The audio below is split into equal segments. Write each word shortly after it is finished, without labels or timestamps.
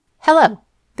Hello,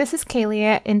 this is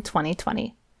Kalia in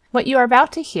 2020. What you are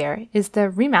about to hear is the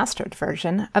remastered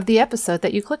version of the episode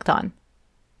that you clicked on.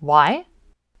 Why?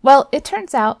 Well, it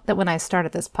turns out that when I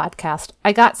started this podcast,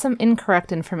 I got some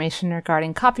incorrect information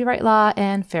regarding copyright law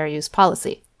and fair use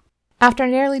policy. After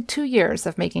nearly 2 years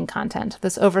of making content,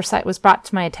 this oversight was brought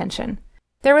to my attention.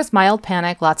 There was mild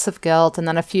panic, lots of guilt, and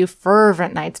then a few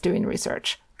fervent nights doing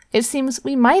research. It seems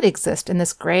we might exist in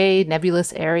this gray,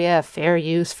 nebulous area of fair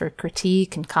use for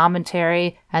critique and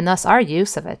commentary, and thus our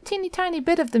use of a teeny tiny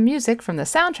bit of the music from the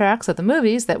soundtracks of the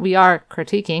movies that we are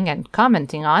critiquing and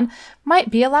commenting on might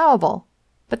be allowable.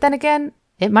 But then again,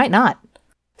 it might not.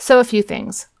 So a few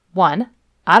things. 1,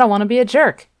 I don't want to be a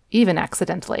jerk, even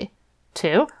accidentally.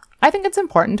 2, I think it's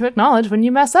important to acknowledge when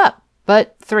you mess up.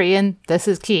 But 3, and this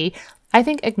is key, I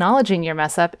think acknowledging your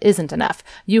mess up isn't enough.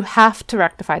 You have to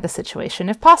rectify the situation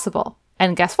if possible.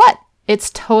 And guess what? It's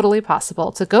totally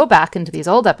possible to go back into these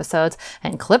old episodes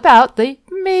and clip out the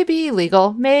maybe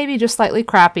illegal, maybe just slightly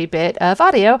crappy bit of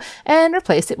audio and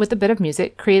replace it with a bit of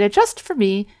music created just for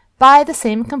me by the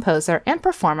same composer and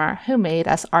performer who made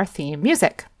us our theme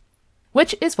music.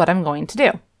 Which is what I'm going to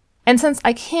do. And since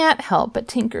I can't help but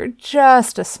tinker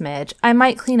just a smidge, I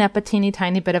might clean up a teeny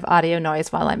tiny bit of audio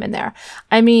noise while I'm in there.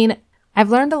 I mean, I've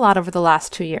learned a lot over the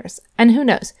last 2 years, and who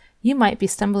knows, you might be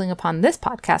stumbling upon this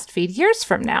podcast feed years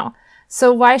from now.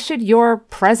 So why should your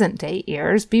present-day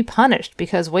ears be punished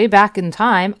because way back in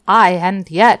time, I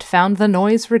hadn't yet found the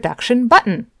noise reduction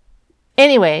button?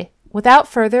 Anyway, without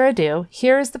further ado,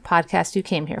 here is the podcast you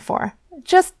came here for.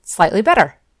 Just slightly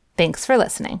better. Thanks for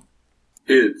listening.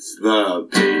 It's the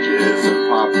Pages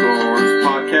and Popcorns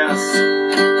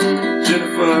podcast.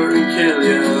 Jennifer and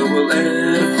Kalia will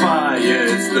edify.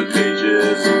 It's the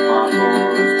Pages and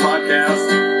Popcorns podcast.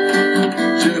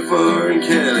 Jennifer and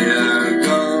Kalia are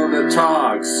gonna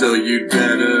talk, so you'd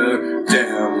better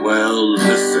damn well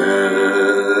listen.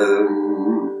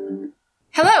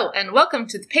 Hello, and welcome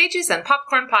to the Pages and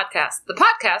Popcorn podcast, the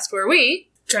podcast where we,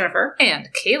 Jennifer and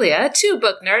Kalia, two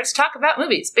book nerds, talk about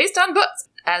movies based on books,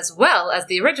 as well as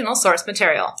the original source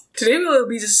material. Today we will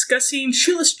be discussing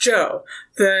Shoeless Joe,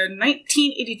 the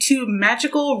 1982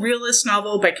 magical realist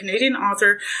novel by Canadian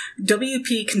author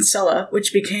W.P. Kinsella,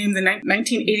 which became the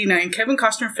 1989 Kevin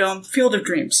Costner film Field of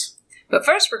Dreams. But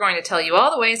first, we're going to tell you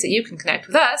all the ways that you can connect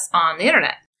with us on the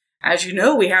internet. As you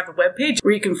know, we have a webpage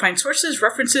where you can find sources,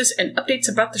 references, and updates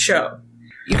about the show.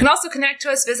 You can also connect to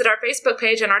us, visit our Facebook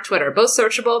page and our Twitter, both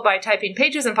searchable by typing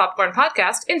Pages and Popcorn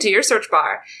Podcast into your search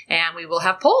bar. And we will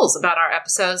have polls about our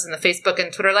episodes in the Facebook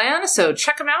and Twitter land, so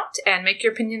check them out and make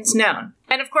your opinions known.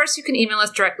 And of course, you can email us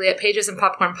directly at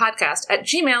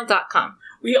pagesandpopcornpodcast@gmail.com.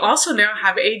 We also now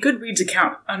have a Goodreads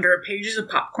account under Pages of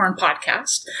Popcorn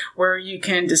Podcast, where you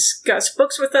can discuss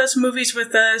books with us, movies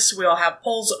with us. We'll have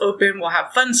polls open, we'll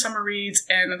have fun summer reads,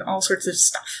 and all sorts of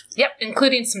stuff. Yep,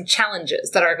 including some challenges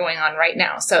that are going on right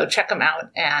now, so check them out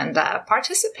and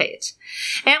participate.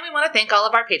 And we want to thank all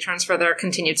of our patrons for their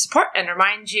continued support and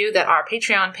remind you that our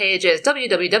Patreon page is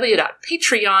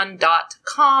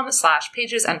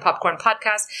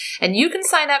www.patreon.com/pagesandpopcornpodcast, and you can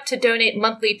sign up to donate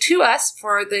monthly to us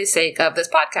for the sake of this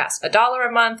podcast. $1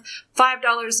 a month,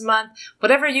 $5 a month,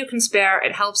 whatever you can spare.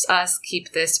 It helps us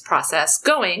keep this process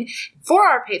going. For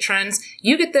our patrons,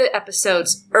 you get the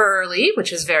episodes early,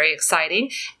 which is very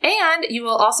exciting, and you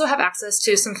will also have access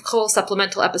to some cool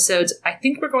supplemental episodes. I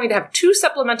think we're going to have 2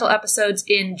 supplemental episodes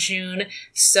in June,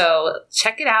 so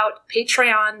check it out,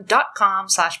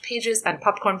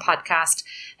 patreon.com/pagesandpopcornpodcast,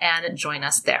 and join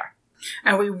us there.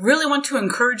 And we really want to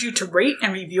encourage you to rate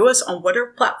and review us on whatever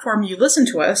platform you listen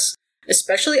to us,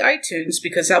 especially iTunes,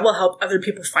 because that will help other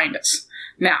people find us.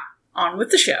 Now, on with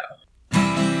the show.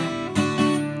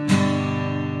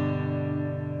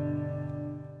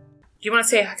 Do you want to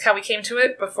say how we came to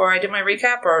it before I do my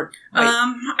recap, or?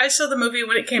 I saw the movie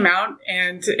when it came out,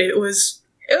 and it was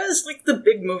like the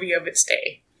big movie of its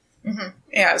day. Mm-hmm.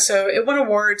 Yeah, so it won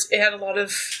awards. It had a lot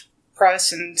of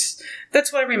press, and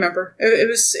that's what I remember. It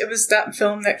was that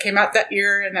film that came out that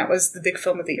year, and that was the big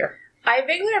film of the year. I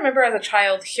vaguely remember as a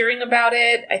child hearing about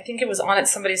it. I think it was on at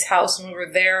somebody's house when we were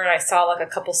there, and I saw like a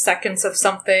couple seconds of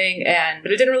something,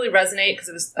 but it didn't really resonate because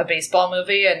it was a baseball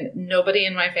movie, and nobody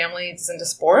in my family is into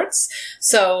sports,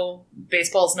 so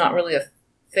baseball's not really a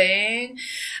thing.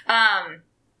 Yeah,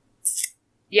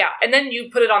 and then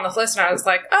you put it on the list, and I was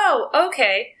like, oh,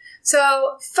 okay.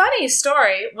 So, funny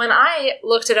story, when I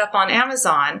looked it up on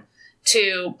Amazon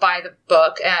to buy the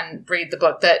book and read the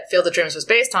book that Field of Dreams was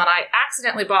based on, I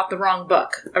accidentally bought the wrong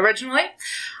book. Originally,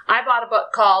 I bought a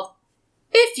book called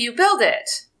If You Build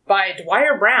It by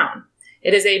Dwyer Brown.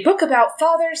 It is a book about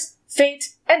fathers,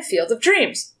 fate, and Field of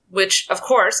Dreams. which, of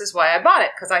course, is why I bought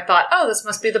it, because I thought, oh, this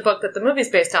must be the book that the movie's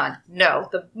based on. No,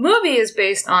 the movie is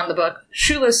based on the book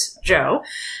Shoeless Joe.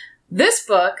 This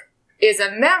book is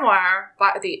a memoir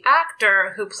by the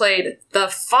actor who played the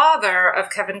father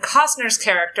of Kevin Costner's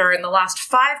character in the last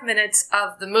 5 minutes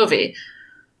of the movie.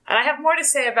 And I have more to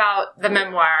say about the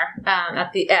memoir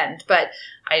at the end, but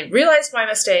I realized my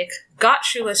mistake, got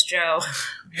Shoeless Joe,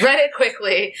 read it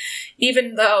quickly,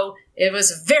 even though it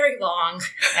was very long,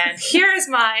 and here is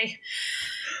my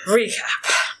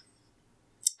recap.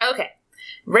 Okay.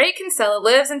 Ray Kinsella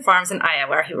lives and farms in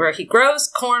Iowa, where he grows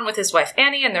corn with his wife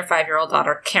Annie and their 5-year-old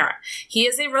daughter Karen. He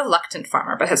is a reluctant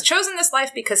farmer, but has chosen this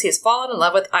life because he has fallen in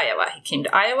love with Iowa. He came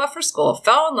to Iowa for school,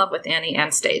 fell in love with Annie,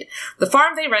 and stayed. The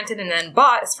farm they rented and then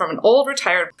bought is from an old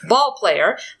retired ball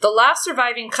player, the last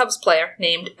surviving Cubs player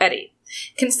named Eddie.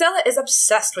 Kinsella is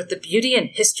obsessed with the beauty and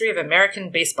history of American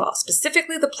baseball,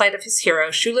 specifically the plight of his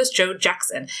hero, Shoeless Joe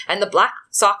Jackson, and the Black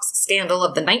Sox scandal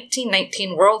of the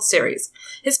 1919 World Series.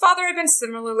 His father had been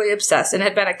similarly obsessed and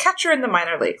had been a catcher in the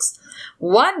minor leagues.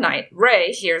 One night,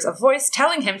 Ray hears a voice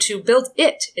telling him to build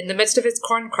it in the midst of his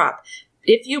corn crop.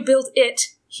 If you build it,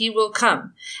 he will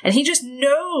come. And he just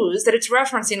knows that it's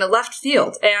referencing a left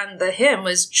field, and the hymn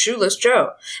was Shoeless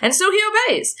Joe. And so he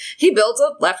obeys. He builds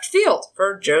a left field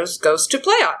for Joe's ghost to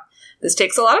play on. This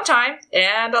takes a lot of time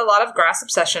and a lot of grass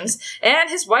obsessions, and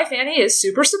his wife Annie is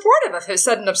super supportive of his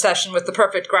sudden obsession with the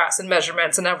perfect grass and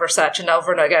measurements and over such and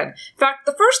over and again. In fact,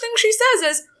 the first thing she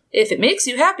says is, if it makes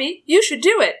you happy, you should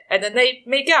do it. And then they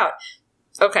make out.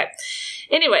 Okay.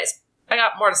 Anyways, I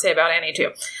got more to say about Annie,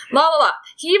 too. La la la.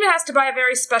 He even has to buy a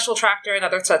very special tractor and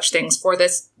other such things for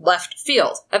this left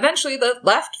field. Eventually, the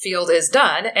left field is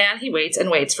done, and he waits and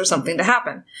waits for something to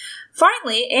happen.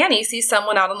 Finally, Annie sees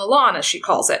someone out on the lawn, as she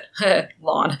calls it.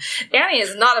 Lawn. Annie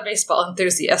is not a baseball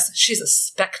enthusiast. She's a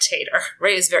spectator.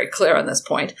 Ray is very clear on this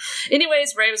point.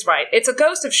 Anyways, Ray was right. It's a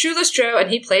ghost of Shoeless Joe, and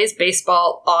he plays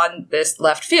baseball on this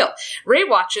left field. Ray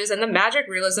watches, and the magic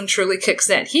realism truly kicks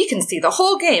in. He can see the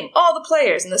whole game, all the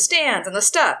players, and the stands, and the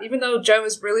stuff, even though Joe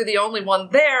is really the only one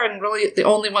there, and really the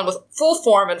only one with full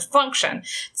form and function.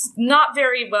 It's not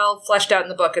very well fleshed out in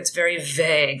the book. It's very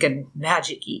vague and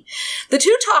magic-y. The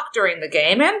two talk during the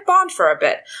game and bond for a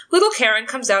bit. Little Karen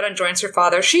comes out and joins her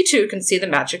father. She too can see the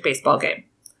magic baseball game.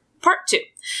 Part 2.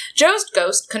 Joe's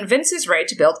ghost convinces Ray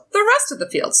to build the rest of the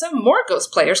field so more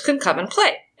ghost players can come and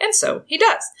play. And so he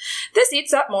does. This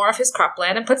eats up more of his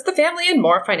cropland and puts the family in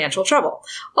more financial trouble.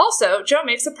 Also, Joe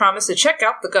makes a promise to check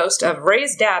out the ghost of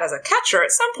Ray's dad as a catcher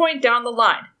at some point down the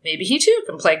line. Maybe he too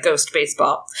can play ghost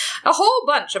baseball. A whole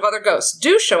bunch of other ghosts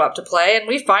do show up to play, and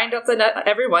we find out that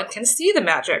everyone can see the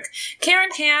magic. Karen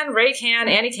can, Ray can,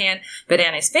 Annie can, but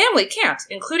Annie's family can't,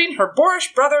 including her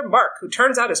boorish brother Mark, who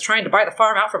turns out is trying to buy the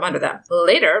farm out from under them.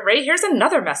 Later, Ray hears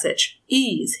another message.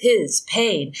 Ease his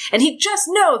pain. And he just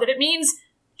knows that it means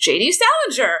J.D.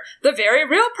 Salinger, the very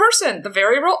real person, the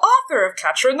very real author of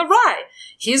Catcher in the Rye.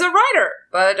 He's a writer,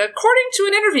 but according to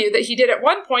an interview that he did at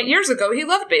one point years ago, he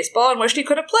loved baseball and wished he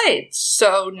could have played.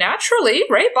 So naturally,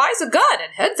 Ray buys a gun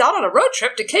and heads out on a road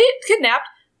trip to kidnap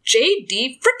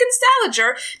J.D. frickin'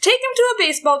 Salinger, take him to a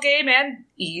baseball game, and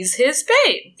ease his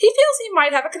pain. He feels he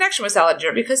might have a connection with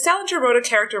Salinger because Salinger wrote a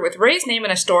character with Ray's name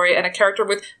in a story and a character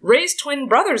with Ray's twin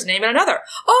brother's name in another.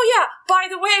 Oh yeah, by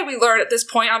the way, we learn at this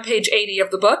point on page 80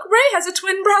 of the book, Ray has a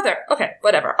twin brother. Okay,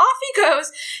 whatever. Off he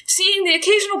goes, seeing the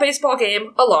occasional baseball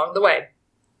game along the way.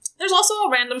 There's also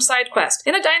a random side quest.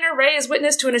 In a diner, Ray is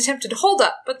witness to an attempted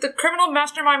holdup, but the criminal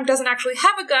mastermind doesn't actually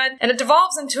have a gun, and it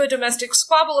devolves into a domestic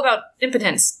squabble about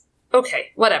impotence.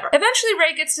 Okay, whatever. Eventually,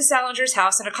 Ray gets to Salinger's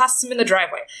house and accosts him in the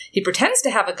driveway. He pretends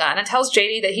to have a gun and tells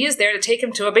JD that he is there to take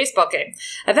him to a baseball game.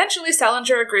 Eventually,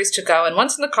 Salinger agrees to go, and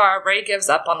once in the car, Ray gives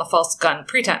up on the false gun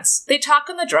pretense. They talk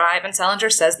on the drive, and Salinger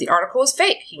says the article is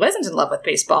fake. He wasn't in love with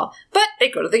baseball. But they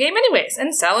go to the game anyways,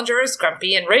 and Salinger is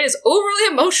grumpy, and Ray is overly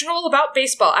emotional about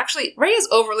baseball. Actually, Ray is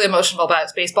overly emotional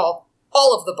about baseball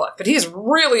all of the book, but he's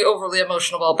really overly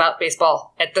emotional about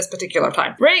baseball at this particular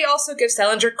time. Ray also gives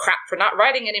Salinger crap for not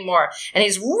writing anymore, and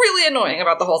he's really annoying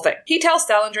about the whole thing. He tells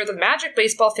Salinger the magic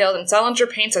baseball failed, and Salinger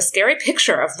paints a scary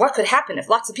picture of what could happen if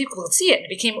lots of people could see it, and it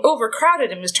became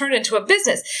overcrowded and was turned into a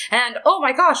business, and oh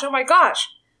my gosh.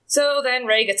 So then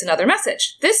Ray gets another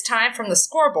message, this time from the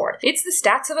scoreboard. It's the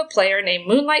stats of a player named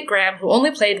Moonlight Graham who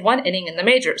only played 1 inning in the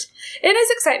majors. In his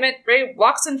excitement, Ray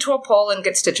walks into a pole and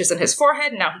gets stitches in his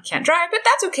forehead, and now he can't drive, but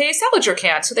that's okay, Salinger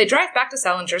can, so they drive back to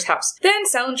Salinger's house. Then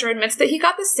Salinger admits that he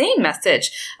got the same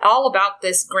message, all about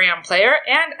this Graham player,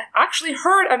 and actually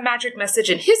heard a magic message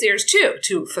in his ears too,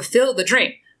 to fulfill the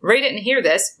dream. Ray didn't hear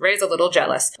this. Ray's a little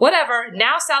jealous. Whatever,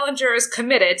 now Salinger is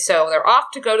committed, so they're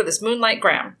off to go to this Moonlight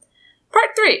Graham.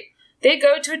 Part 3. They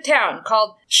go to a town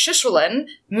called Shishwellen,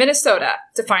 Minnesota,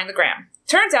 to find the Graham.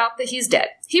 Turns out that he's dead.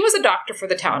 He was a doctor for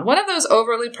the town, one of those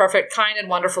overly perfect, kind, and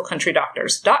wonderful country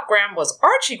doctors. Doc Graham was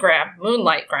Archie Graham,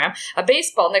 Moonlight Graham, a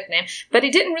baseball nickname, but he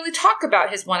didn't really talk about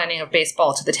his one inning of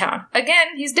baseball to the town.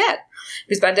 Again, he's dead.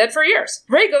 He's been dead for years.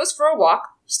 Ray goes for a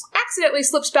walk, accidentally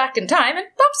slips back in time, and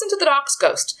bumps into the doc's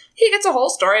ghost. He gets a whole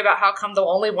story about how come the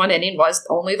only one inning was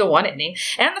only the one inning,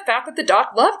 and the fact that the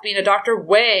doc loved being a doctor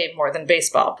way more than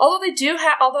baseball.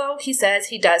 Although he says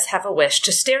he does have a wish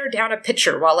to stare down a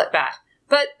pitcher while at bat.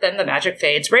 But then the magic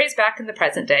fades. Ray's back in the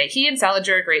present day. He and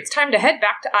Salinger agree it's time to head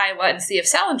back to Iowa and see if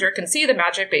Salinger can see the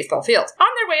magic baseball field. On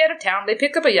their way out of town, they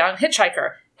pick up a young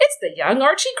hitchhiker. It's the young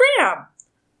Archie Graham.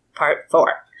 Part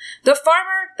 4. The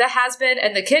farmer, the has-been,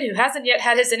 and the kid who hasn't yet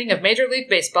had his inning of Major League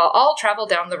Baseball all travel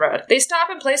down the road. They stop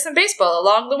and play some baseball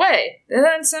along the way. And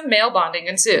then some male bonding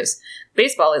ensues.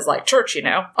 Baseball is like church, you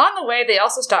know. On the way, they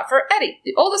also stop for Eddie,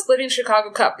 the oldest living Chicago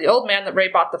Cub, the old man that Ray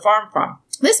bought the farm from.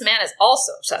 This man is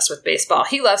also obsessed with baseball.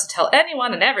 He loves to tell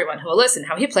anyone and everyone who will listen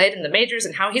how he played in the majors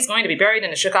and how he's going to be buried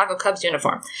in a Chicago Cubs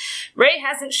uniform. Ray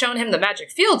hasn't shown him the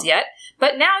magic fields yet,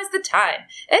 but now is the time.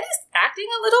 Eddie's acting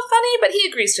a little funny, but he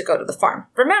agrees to go to the farm.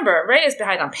 Remember, Ray is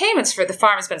behind on payments for the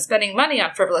farm, has been spending money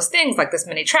on frivolous things like this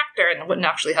mini tractor and wouldn't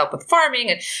actually help with farming,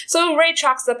 and so Ray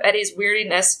chalks up Eddie's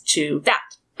weirdiness to that.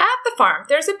 At the farm,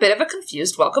 there's a bit of a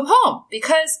confused welcome home,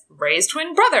 because Ray's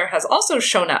twin brother has also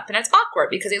shown up, and it's awkward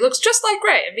because he looks just like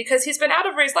Ray, and because he's been out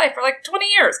of Ray's life for like 20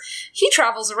 years. He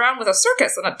travels around with a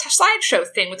circus and a sideshow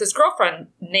thing with his girlfriend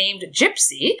named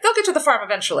Gypsy. They'll get to the farm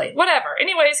eventually. Whatever.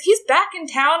 Anyways, he's back in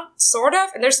town, sort of,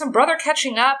 and there's some brother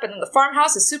catching up, and then the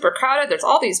farmhouse is super crowded. There's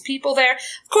all these people there.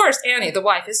 Of course, Annie, the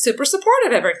wife, is super supportive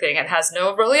of everything and has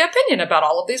no really opinion about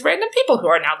all of these random people who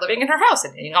are now living in her house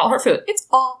and eating all her food. It's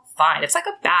all fine. It's like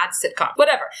a bad sitcom.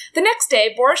 Whatever. The next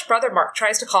day, Boris' brother Mark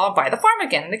tries to call and buy the farm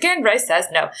again, and again Ray says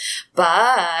no.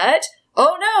 But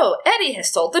oh no, Eddie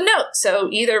has sold the note, so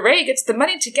either Ray gets the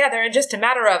money together in just a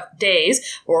matter of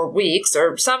days, or weeks,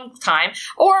 or some time,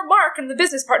 or Mark and the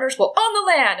business partners will own the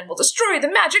land and will destroy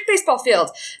the magic baseball field.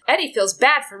 Eddie feels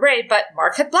bad for Ray, but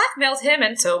Mark had blackmailed him,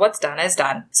 and so what's done is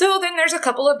done. So then there's a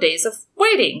couple of days of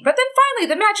waiting, but then finally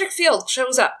the magic field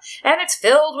shows up, and it's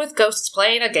filled with ghosts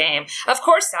playing a game. Of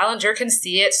course, Salinger can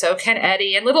see it, so can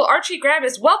Eddie, and little Archie Graham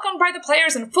is welcomed by the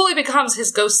players and fully becomes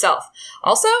his ghost self.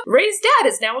 Also, Ray's dad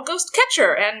is now a ghost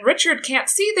catcher, and Richard can't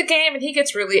see the game, and he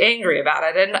gets really angry about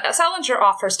it, and Salinger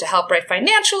offers to help Ray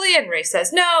financially, and Ray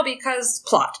says no because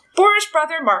plot. Boris'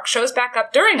 brother Mark shows back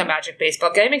up during a magic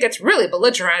baseball game and gets really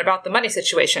belligerent about the money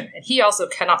situation, and he also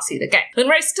cannot see the game. When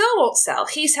Ray still won't sell,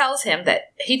 he tells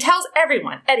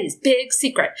everyone Eddie's big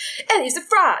secret. Eddie's a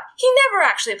fraud. He never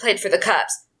actually played for the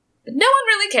Cubs. But no one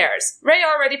really cares. Ray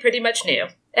already pretty much knew.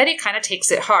 Eddie kind of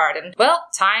takes it hard, and, well,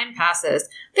 time passes.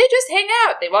 They just hang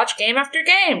out. They watch game after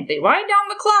game. They wind down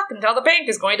the clock until the bank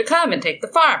is going to come and take the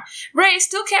farm. Ray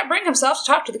still can't bring himself to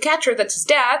talk to the catcher that's his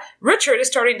dad. Richard is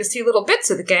starting to see little bits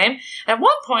of the game. At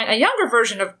one point, a younger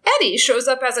version of Eddie shows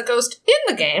up as a ghost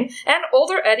in the game, and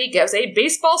older Eddie gives a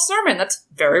baseball sermon that's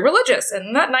very religious,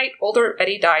 and that night, older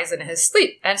Eddie dies in his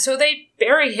sleep, and so they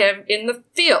bury him in the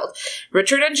field.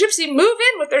 Richard and Gypsy move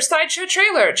in with their sideshow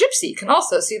trailer. Gypsy can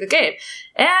also see the game.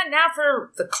 And now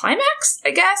for the climax,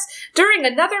 I guess. During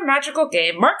another magical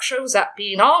game, Mark shows up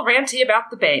being all ranty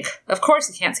about the bank. Of course,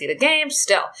 he can't see the game,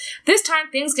 still. This time,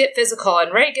 things get physical,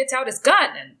 and Ray gets out his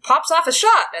gun and pops off a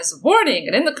shot as a warning,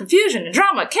 and in the confusion and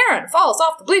drama, Karen falls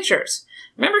off the bleachers.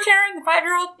 Remember Karen, the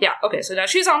 5-year-old? Yeah, okay, so now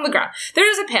she's on the ground. There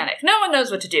is a panic. No one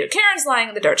knows what to do. Karen's lying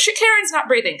in the dirt. Karen's not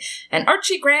breathing. And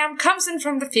Archie Graham comes in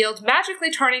from the field, magically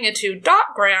turning into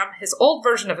Doc Graham, his old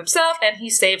version of himself, and he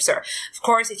saves her. Of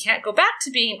course, he can't go back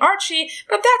to being Archie,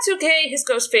 but that's okay. His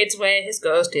ghost fades away. His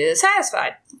ghost is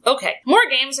satisfied. Okay, more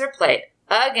games are played.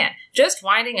 Again, just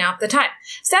winding out the time.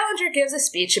 Salinger gives a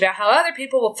speech about how other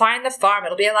people will find the farm.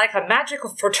 It'll be like a magical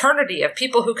fraternity of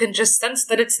people who can just sense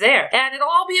that it's there. And it'll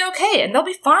all be okay. And they'll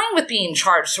be fine with being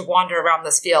charged to wander around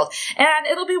this field. And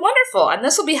it'll be wonderful. And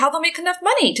this will be how they'll make enough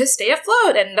money to stay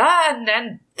afloat. And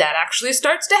that actually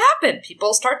starts to happen.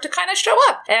 People start to kind of show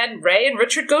up. And Ray and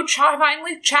Richard go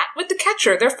finally chat with the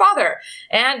catcher, their father.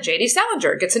 And J.D.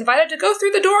 Salinger gets invited to go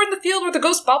through the door in the field where the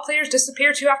ghost ball players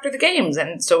disappear to after the games.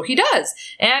 And so he does.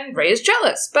 And Ray is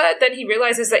jealous. But then he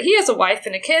realizes that he has a wife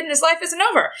and a kid and his life isn't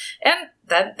over. And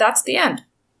that's the end.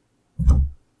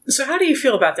 So how do you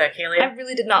feel about that, Kaylee? I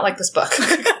really did not like this book.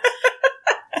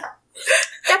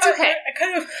 That's okay. I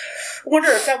kind of wonder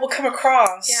if that will come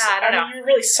across. Yeah, I don't know. You're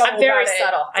really subtle. I'm very about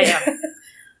subtle. I am.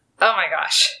 Oh my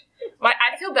gosh.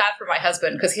 I feel bad for my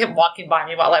husband because he kept walking by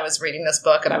me while I was reading this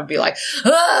book, and I would be like,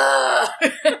 ah!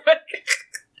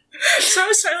 So I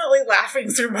was silently laughing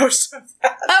through most of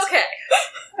that. Okay.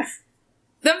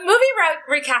 The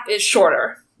movie recap is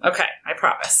shorter. Okay, I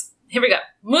promise. Here we go.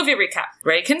 Movie recap.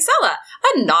 Ray Kinsella,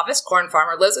 a novice corn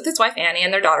farmer, lives with his wife Annie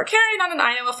and their daughter Karen on an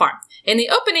Iowa farm. In the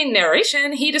opening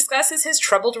narration, he discusses his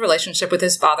troubled relationship with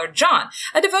his father, John,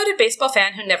 a devoted baseball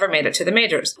fan who never made it to the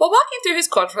majors. While walking through his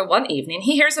cornfield one evening,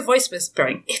 he hears a voice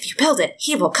whispering, "If you build it,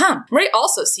 he will come." Ray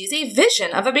also sees a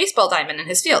vision of a baseball diamond in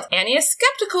his field. Annie is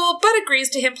skeptical, but agrees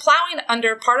to him plowing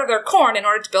under part of their corn in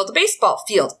order to build a baseball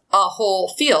field. A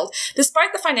whole field,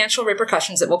 despite the financial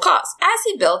repercussions it will cause. As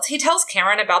he builds, he tells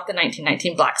Karen about the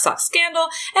 1919 Black Sox scandal,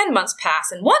 and months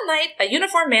pass, and one night, a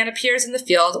uniformed man appears in the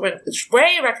field, which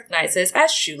Ray recognizes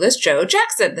as Shoeless Joe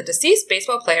Jackson, the deceased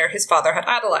baseball player his father had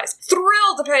idolized.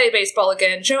 Thrilled to play baseball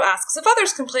again, Joe asks if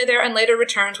others can play there, and later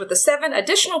returns with the 7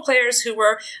 additional players who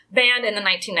were banned in the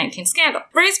 1919 scandal.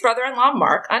 Ray's brother-in-law,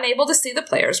 Mark, unable to see the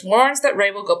players, warns that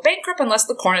Ray will go bankrupt unless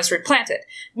the corn is replanted.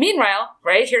 Meanwhile,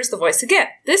 Ray hears the voice again,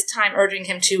 this time urging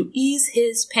him to ease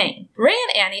his pain. Ray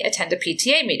and Annie attend a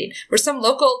PTA meeting, where some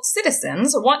local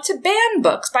citizens want to ban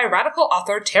books by radical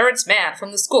author Terrence Mann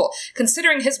from the school,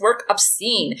 considering his work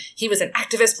obscene. He was an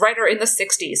activist writer in the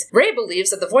 60s. Ray believes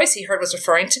that the voice he heard was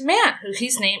referring to Mann, who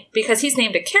he's named because he's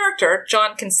named a character,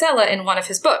 John Kinsella, in one of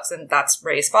his books, and that's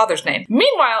Ray's father's name.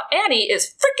 Meanwhile, Annie is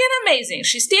freaking amazing.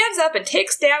 She stands up and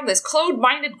takes down this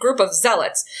closed-minded group of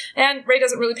zealots, and Ray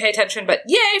doesn't really pay attention, but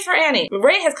yay for Annie.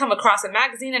 Ray has come across a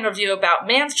magazine interview about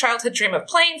Mann's childhood dream of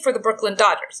playing for the Brooklyn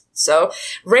Dodgers. So,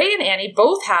 Ray and Annie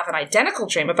both have an identical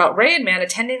dream about Ray and Mann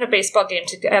attending a baseball game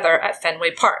together at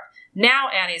Fenway Park. Now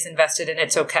Annie's invested and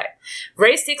it's okay.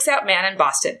 Ray seeks out Mann in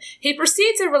Boston. He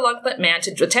persuades a reluctant Mann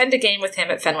to attend a game with him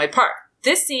at Fenway Park.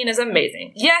 This scene is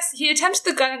amazing. Yes, he attempts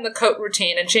the gun in the coat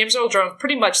routine, and James Earl Jones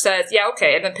pretty much says, yeah,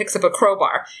 okay, and then picks up a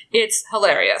crowbar. It's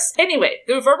hilarious. Anyway,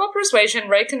 through verbal persuasion,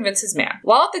 Ray convinces Mann.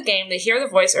 While at the game, they hear the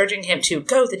voice urging him to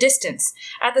go the distance.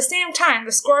 At the same time,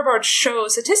 the scoreboard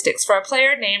shows statistics for a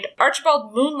player named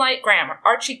Archibald Moonlight Graham, or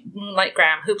Archie Moonlight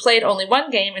Graham, who played only one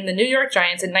game in the New York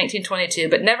Giants in 1922,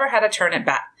 but never had a turn at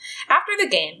bat. After the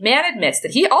game, Mann admits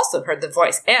that he also heard the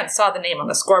voice and saw the name on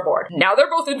the scoreboard. Now they're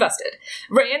both invested.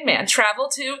 Ray and Mann travel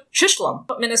to Shuswap,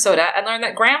 Minnesota, and learn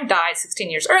that Graham died 16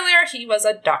 years earlier. He was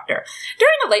a doctor.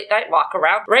 During a late-night walk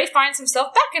around, Ray finds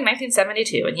himself back in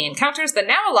 1972, and he encounters the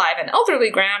now-alive and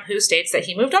elderly Graham, who states that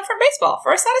he moved on from baseball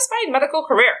for a satisfying medical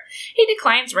career. He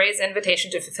declines Ray's invitation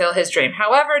to fulfill his dream.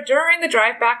 However, during the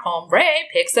drive back home, Ray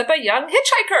picks up a young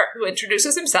hitchhiker who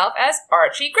introduces himself as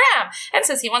Archie Graham and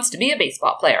says he wants to be a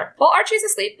baseball player. While Archie's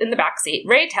asleep in the back seat,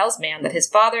 Ray tells Mann that his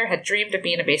father had dreamed of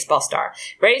being a baseball star.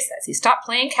 Ray says he stopped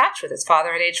playing catch with his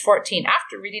father at age 14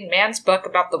 after reading Mann's book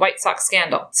about the White Sox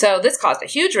scandal. So this caused a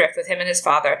huge rift with him and his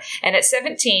father, and at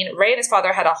 17, Ray and his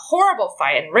father had a horrible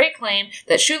fight, and Ray claimed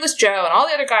that Shoeless Joe and all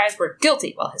the other guys were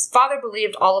guilty, while his father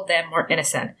believed all of them were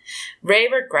innocent. Ray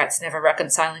regrets never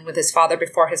reconciling with his father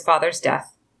before his father's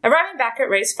death. Arriving back at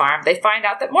Ray's farm, they find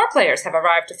out that more players have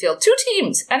arrived to field 2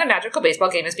 teams, and a magical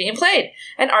baseball game is being played,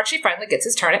 and Archie finally gets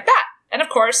his turn at bat. And of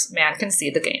course, Mann can see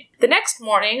the game. The next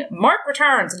morning, Mark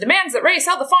returns and demands that Ray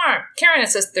sell the farm. Karen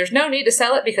insists there's no need to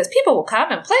sell it because people will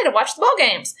come and play to watch the ball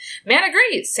games. Mann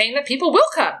agrees, saying that people will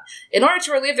come in order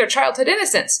to relieve their childhood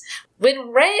innocence.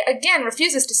 When Ray again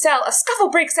refuses to sell, a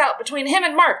scuffle breaks out between him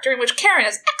and Mark, during which Karen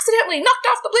is accidentally knocked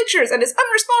off the bleachers and is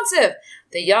unresponsive.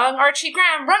 The young Archie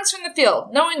Graham runs from the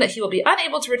field, knowing that he will be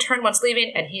unable to return once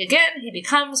leaving, and he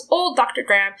becomes old Dr.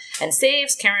 Graham and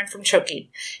saves Karen from choking.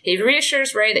 He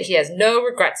reassures Ray that he has no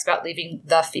regrets about leaving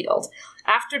the field.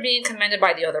 After being commended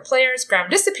by the other players, Graham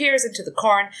disappears into the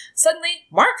corn. Suddenly,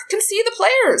 Mark can see the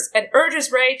players and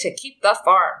urges Ray to keep the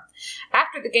farm.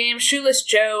 After the game, Shoeless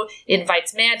Joe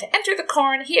invites Mann to enter the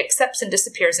corn. He accepts and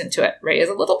disappears into it. Ray is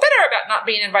a little bitter about not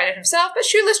being invited himself, but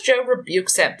Shoeless Joe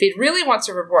rebukes him. If he really wants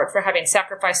a reward for having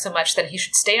sacrificed so much, then he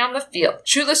should stay on the field.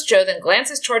 Shoeless Joe then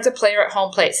glances towards a player at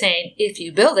home plate, saying, "If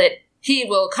you build it, he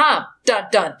will come." Dun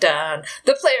dun dun.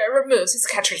 The player removes his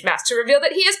catcher's mask to reveal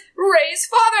that he is Ray's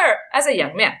father. As a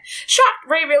young man, shocked,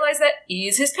 Ray realized that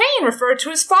 "ease his pain" referred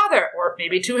to his father, or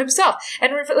maybe to himself,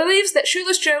 and believes that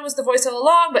Shoeless Joe was the voice all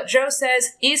along, but Joe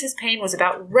says "ease his pain" was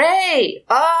about Ray.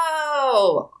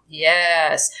 Oh,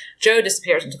 yes. Joe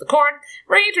disappears into the corn.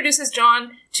 Ray introduces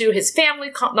John to his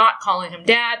family, not calling him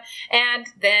Dad, and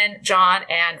then John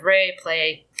and Ray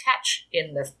play catch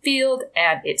in the field,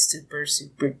 and it's super,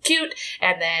 super cute.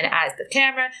 And then as the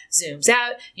camera zooms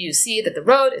out, you see that the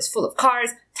road is full of cars.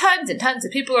 Tons and tons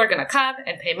of people are going to come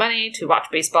and pay money to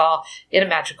watch baseball in a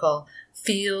magical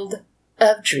field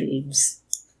of dreams.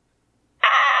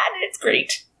 And it's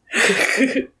great.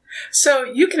 So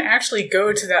you can actually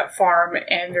go to that farm,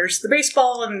 and there's the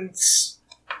baseball and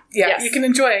Yeah, Yes. you can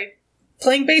enjoy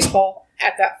playing baseball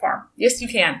at that farm. Yes, you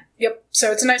can. Yep.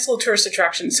 So it's a nice little tourist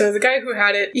attraction. So the guy who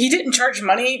had it, he didn't charge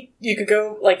money. You could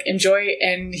go, like, enjoy,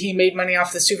 and he made money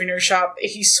off the souvenir shop.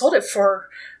 He sold it for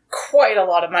quite a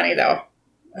lot of money, though.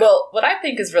 Well, what I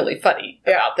think is really funny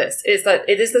about this is that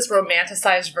it is this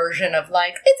romanticized version of,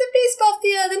 like, it's a baseball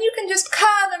field and you can just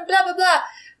come and blah, blah, blah.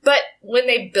 But when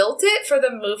they built it for the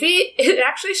movie, it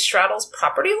actually straddles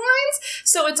property lines.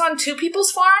 So it's on two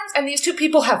people's farms, and these two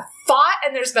people have fought,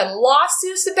 and there's been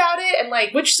lawsuits about it, and,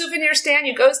 like, which souvenir stand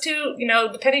you goes to, you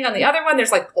know, depending on the other one,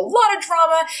 there's, like, a lot of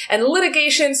drama and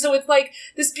litigation. So it's, like,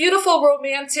 this beautiful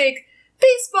romantic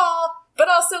baseball, but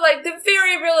also, like, the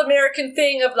very real American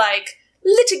thing of, like,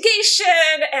 litigation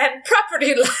and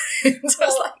property lines.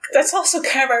 Well, that's also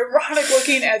kind of ironic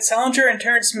looking at Salinger and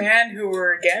Terrence Mann, who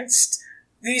were against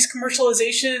these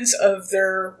commercializations of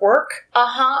their work.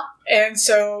 Uh-huh. And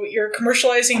so you're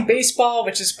commercializing baseball,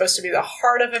 which is supposed to be the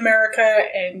heart of America,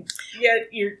 and yet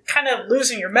you're kind of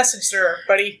losing your message there,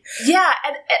 buddy. Yeah,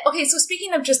 and okay, so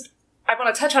speaking of just, I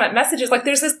want to touch on it, messages, like,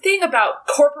 there's this thing about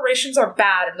corporations are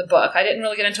bad in the book. I didn't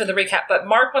really get into the recap, but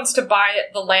Mark wants to buy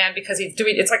the land because he's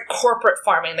doing, it's like corporate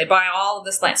farming. They buy all of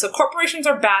this land. So corporations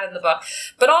are bad in the book.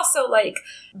 But also, like,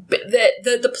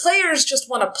 the players just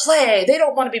want to play. They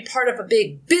don't want to be part of a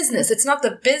big business. It's not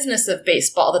the business of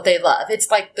baseball that they love.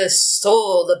 It's like the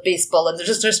soul of baseball, and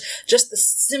just the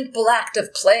simple act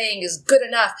of playing is good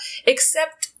enough.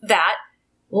 Except that,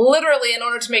 literally, in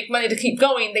order to make money to keep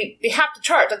going, they have to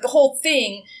charge. Like, the whole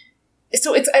thing.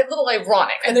 So it's a little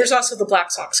ironic. And there's also the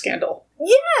Black Sox scandal.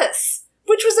 Yes!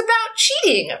 Which was about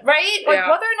cheating, right? Like, Yeah.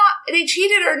 whether or not they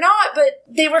cheated or not, but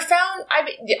they were found, I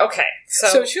mean, yeah, okay.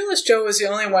 So Shoeless Joe was the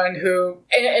only one who,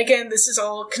 and again, this is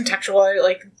all contextual,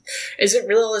 like, is it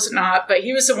real, is it not? But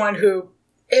he was the one who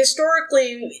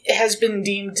historically has been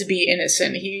deemed to be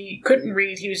innocent. He couldn't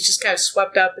read. He was just kind of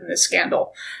swept up in this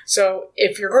scandal. So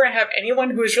if you're going to have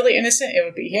anyone who is really innocent, it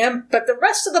would be him. But the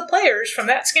rest of the players from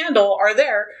that scandal are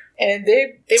there, and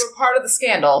they were part of the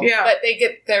scandal. Yeah. But they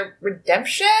get their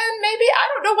redemption, maybe? I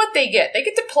don't know what they get. They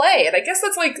get to play. And I guess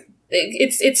that's like,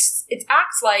 it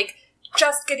acts like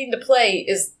just getting to play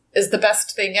is the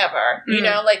best thing ever. You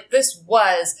know, like, this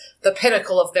was the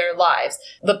pinnacle of their lives.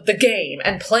 The game,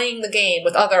 and playing the game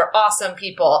with other awesome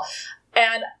people.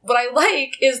 And what I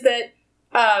like is that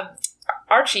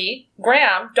Archie,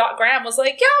 Doc Graham, was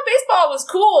like, yeah, baseball was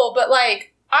cool, but, like,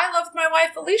 I loved my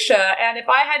wife, Alicia, and if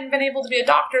I hadn't been able to be a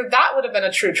doctor, that would have been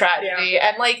a true tragedy. Yeah.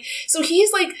 And, like, so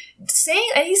he's, like, saying,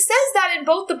 and he says that in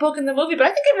both the book and the movie, but I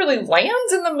think it really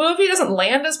lands in the movie. It doesn't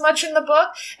land as much in the book.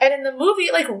 And in the movie,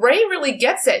 like, Ray really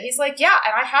gets it. He's like, yeah,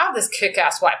 and I have this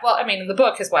kick-ass wife. Well, I mean, in the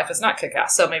book, his wife is not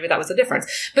kick-ass, so maybe that was the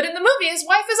difference. But in the movie, his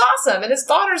wife is awesome, and his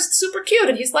daughter's super cute,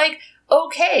 and he's, like,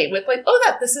 okay with, like,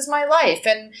 oh, this is my life,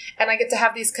 and I get to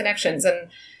have these connections, and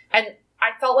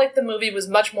I felt like the movie was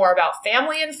much more about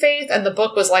family and faith, and the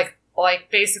book was like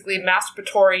basically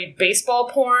masturbatory baseball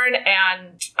porn,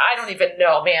 and I don't even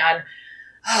know, man.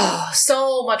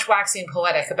 So much waxing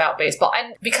poetic about baseball.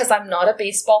 And because I'm not a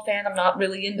baseball fan, I'm not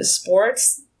really into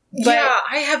sports. But yeah,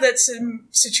 I have that same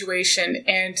situation,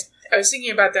 and I was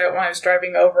thinking about that when I was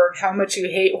driving over, how much you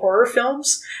hate horror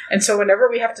films. And so whenever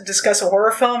we have to discuss a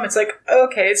horror film, it's like,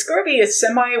 okay, it's going to be a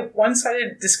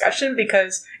semi-one-sided discussion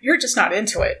because you're just not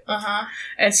into it. Uh-huh.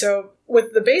 And so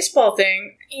with the baseball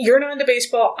thing, you're not into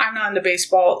baseball, I'm not into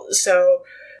baseball, so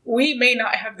we may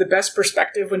not have the best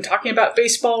perspective when talking about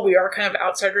baseball. We are kind of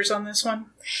outsiders on this one.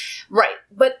 Right.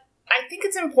 But I think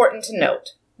it's important to note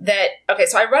that, okay,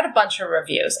 so I read a bunch of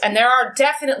reviews, and there are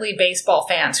definitely baseball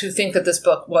fans who think that this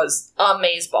book was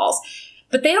amazeballs.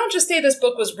 But they don't just say this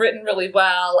book was written really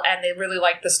well, and they really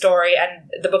liked the story,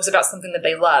 and the book's about something that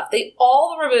they love.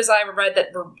 All the reviews I read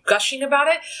that were gushing about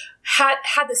it had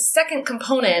the second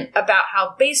component about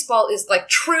how baseball is like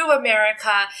true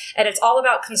America, and it's all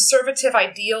about conservative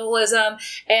idealism,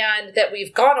 and that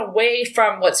we've gone away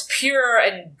from what's pure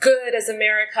and good as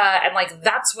America, and like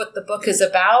that's what the book is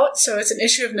about. So it's an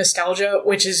issue of nostalgia,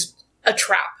 which is a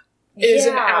trap. It is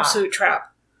an absolute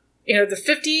trap. You know, the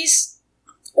 50s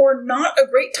or not a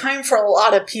great time for a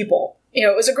lot of people. You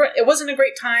know, it wasn't a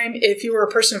great time if you were a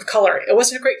person of color. It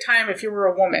wasn't a great time if you were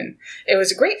a woman. It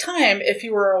was a great time if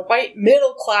you were a white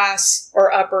middle class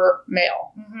or upper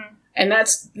male. Mm-hmm. And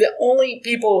that's the only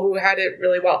people who had it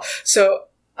really well. So,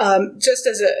 just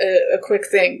as a quick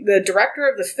thing, the director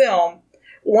of the film,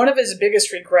 one of his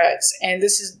biggest regrets, and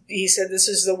he said this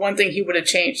is the one thing he would have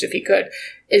changed if he could,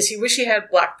 is he wished he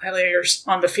had black players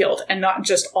on the field and not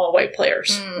just all white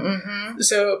players. Mm-hmm.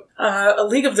 So, A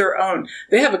League of Their Own,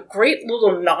 they have a great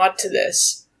little nod to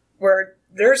this, where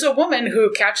there's a woman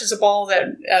who catches a ball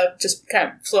that just kind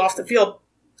of flew off the field,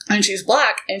 and she's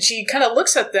black, and she kind of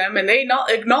looks at them, and they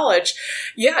not acknowledge,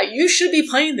 yeah, you should be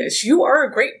playing this. You are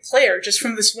a great player just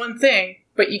from this one thing,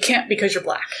 but you can't because you're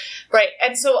black. Right.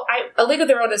 And so A League of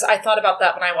Their Own I thought about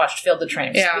that when I watched Field of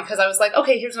Dreams. Yeah. Because I was like,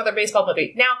 okay, here's another baseball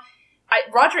movie. Now,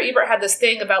 Roger Ebert had this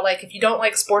thing about, like, if you don't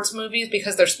like sports movies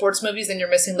because they're sports movies, then you're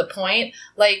missing the point.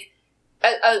 Like,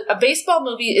 a baseball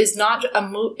movie is not a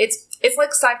movie. It's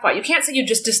like sci-fi. You can't say you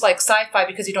just dislike sci-fi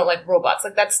because you don't like robots.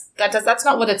 Like, that's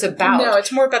not what it's about. No,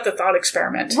 it's more about the thought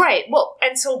experiment. Right. Well,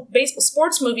 and so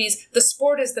sports movies, the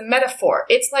sport is the metaphor.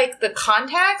 It's like the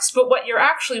context, but what you're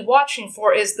actually watching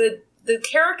for is the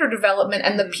character development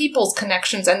and the people's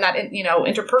connections and that,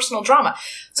 interpersonal drama.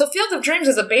 So Field of Dreams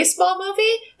is a baseball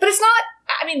movie, but it's not,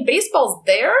 baseball's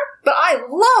there, but I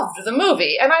loved the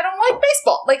movie and I don't like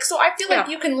baseball. Like, so I feel like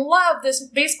you can love this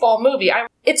baseball movie.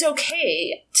 It's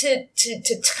okay to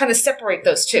kind of separate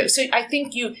those two. So I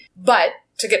think but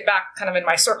to get back kind of in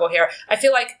my circle here, I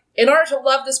feel like in order to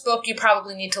love this book, you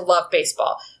probably need to love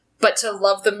baseball. But to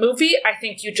love the movie, I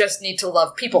think you just need to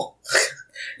love people.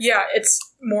 Yeah, it's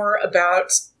more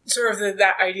about sort of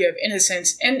that idea of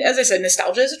innocence. And as I said,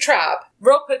 nostalgia is a trap.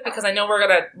 Real quick, because I know we're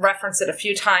going to reference it a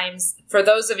few times. For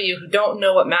those of you who don't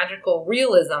know what magical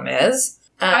realism is...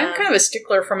 I'm kind of a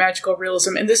stickler for magical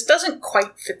realism, and this doesn't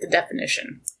quite fit the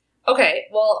definition. Okay,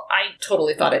 well, I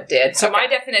totally thought it did. So my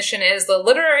definition is the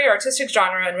literary artistic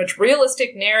genre in which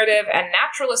realistic narrative and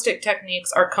naturalistic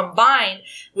techniques are combined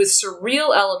with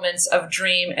surreal elements of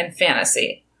dream and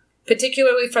fantasy.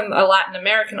 Particularly from Latin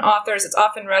American authors, it's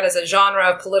often read as a genre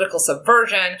of political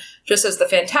subversion. Just as the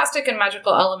fantastic and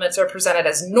magical elements are presented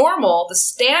as normal, the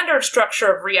standard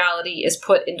structure of reality is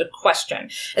put into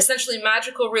question. Essentially,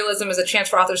 magical realism is a chance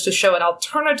for authors to show an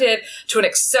alternative to an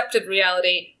accepted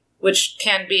reality, which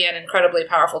can be an incredibly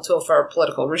powerful tool for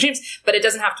political regimes, but it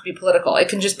doesn't have to be political. It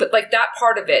can just, but like that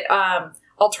part of it,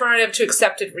 alternative to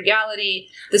accepted reality,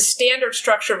 the standard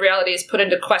structure of reality is put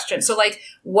into question. So, like,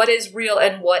 what is real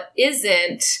and what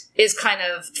isn't is kind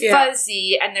of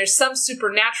fuzzy, and there's some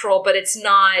supernatural, but it's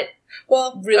not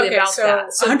really about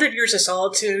that. So 100 Years of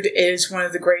Solitude is one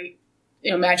of the great,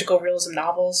 magical realism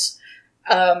novels.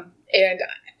 And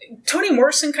Toni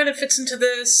Morrison kind of fits into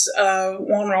this.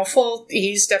 Juan Rulfo,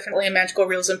 he's definitely a magical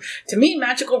realism. To me,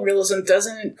 magical realism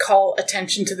doesn't call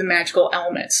attention to the magical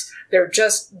elements. They're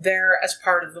just there as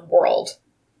part of the world.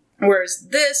 Whereas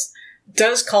this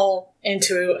does call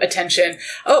into attention,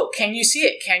 can you see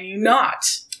it? Can you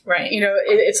not? Right.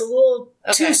 It's a little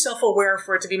too self-aware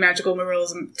for it to be magical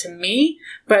realism to me,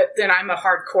 but then I'm a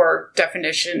hardcore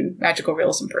definition magical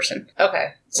realism person.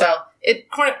 Okay. So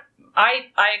I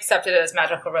accepted it as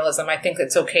magical realism. I think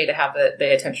it's okay to have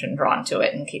the attention drawn to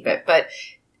it and keep it. But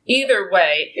either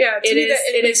way,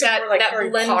 it is that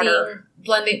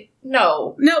blending.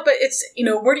 No, but it's,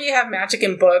 where do you have magic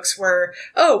in books where,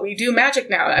 we do magic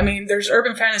now? I mean, there's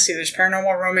urban fantasy, there's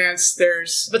paranormal romance,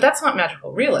 But that's not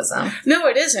magical realism. No,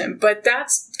 it isn't. But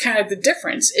that's kind of the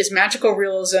difference, is magical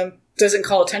realism doesn't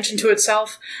call attention to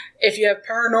itself. If you have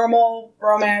paranormal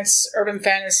romance, urban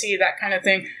fantasy, that kind of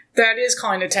thing, that is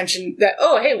calling attention that,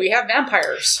 hey, we have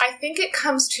vampires. I think it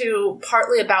comes to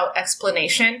partly about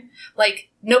explanation. Like,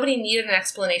 nobody needed an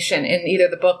explanation in either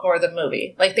the book or the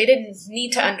movie. Like, they didn't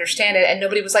need to understand it, and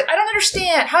nobody was like, I don't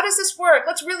understand. How does this work?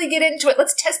 Let's really get into it.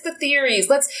 Let's test the theories.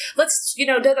 Let's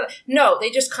No, they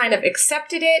just kind of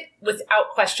accepted it without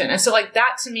question. And so, like,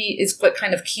 that to me is what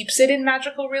kind of keeps it in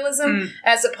magical realism,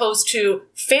 as opposed to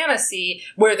fantasy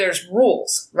where there's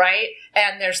rules, right?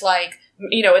 And there's, like,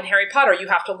 in Harry Potter, you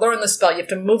have to learn the spell. You have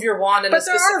to move your wand in a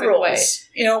specific way.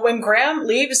 When Graham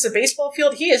leaves the baseball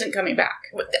field, he isn't coming back.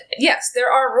 Yes,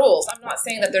 there are rules. I'm not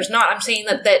saying that there's not. I'm saying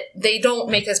that they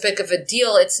don't make as big of a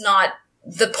deal. It's not,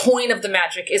 the point of the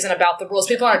magic isn't about the rules.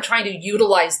 People aren't trying to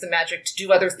utilize the magic to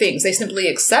do other things. They simply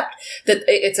accept that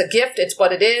it's a gift. It's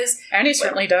what it is. And he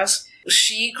certainly does.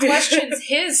 She questions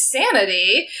his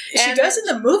sanity. She does in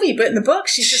the movie, but in the book,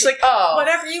 she's just like,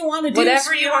 whatever you want to do.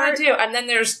 Whatever you want to do. And then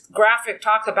there's graphic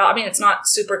talk about, it's not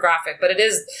super graphic, but it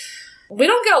is. We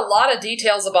don't get a lot of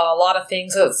details about a lot of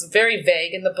things, so it's very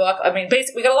vague in the book.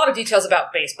 Basically, we get a lot of details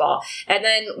about baseball, and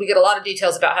then we get a lot of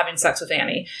details about having sex with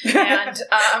Annie. And,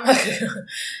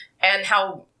 and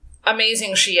how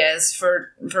amazing she is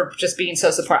for just being so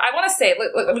supportive. I want to say,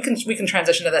 we can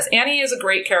transition to this. Annie is a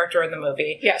great character in the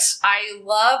movie. Yes. I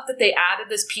love that they added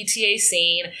this PTA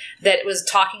scene that was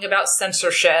talking about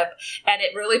censorship, and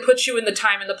it really puts you in the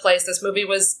time and the place. This movie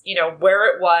was,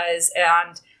 where it was,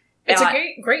 and it's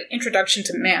a great introduction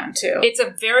to man, too. It's a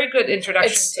very good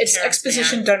introduction to It's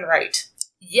exposition done right.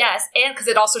 Yes, and because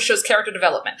it also shows character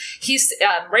development. He's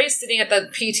Ray's sitting at the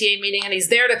PTA meeting, and he's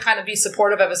there to kind of be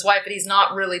supportive of his wife, but he's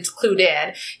not really clued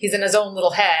in. He's in his own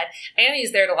little head.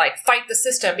 Annie's there to, like, fight the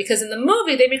system, because in the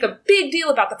movie, they make a big deal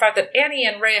about the fact that Annie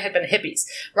and Ray had been hippies,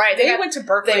 right? They went to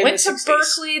Berkeley They in went the to 60s.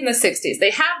 Berkeley in the 60s.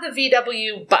 They have the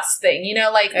VW bus thing, you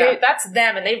know, like, that's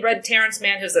them, and they read Terrence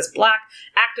Mann, who's this black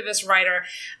activist writer,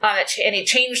 and he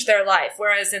changed their life,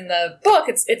 whereas in the book,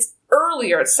 it's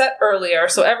earlier, it's set earlier,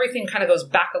 so everything kind of goes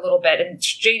back a little bit, and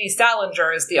J.D.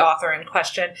 Salinger is the author in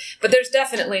question, but there's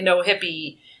definitely no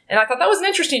hippie, and I thought that was an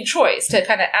interesting choice to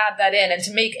kind of add that in and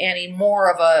to make Annie more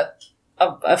of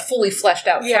a fully fleshed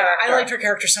out character. I liked her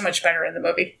character so much better in the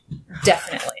movie.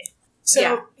 Definitely.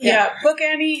 So, Book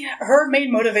Annie, her main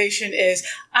motivation is,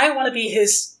 I want to be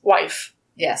his wife.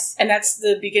 Yes. And that's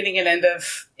the beginning and end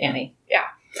of Annie.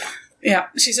 Yeah.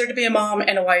 She's there to be a mom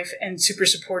and a wife and super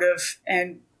supportive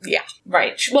and yeah.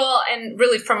 Right. Well, and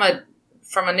really from a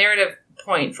narrative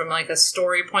point, from like a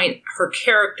story point, her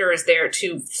character is there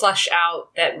to flesh out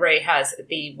that Ray has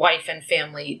the wife and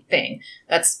family thing.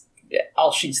 That's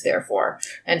all she's there for.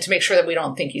 And to make sure that we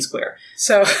don't think he's queer.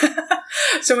 So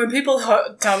when people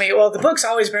tell me, well, the book's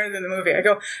always better than the movie, I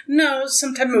go, no,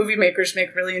 sometimes movie makers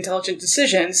make really intelligent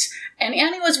decisions. And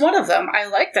Annie was one of them. I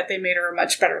like that they made her a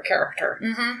much better character.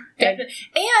 Mm-hmm.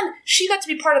 And she got to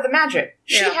be part of the magic.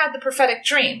 She had the prophetic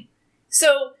dream.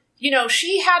 So, you know,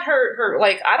 she had her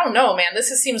like, I don't know, man,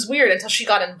 seems weird until she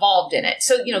got involved in it.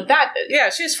 So, you know, that...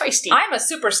 Yeah, she was feisty. I'm a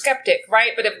super skeptic,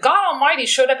 right? But if God Almighty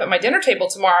showed up at my dinner table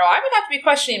tomorrow, I would have to be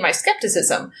questioning my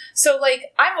skepticism. So, like,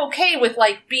 I'm okay with,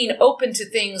 like, being open to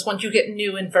things once you get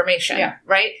new information,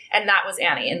 right? And that was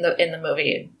Annie in the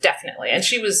movie, definitely. And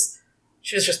she was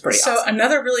just pretty awesome. So,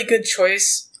 another really good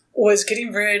choice was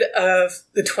getting rid of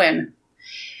the twin.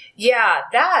 Yeah,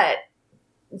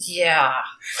 Yeah.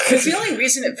 Because the only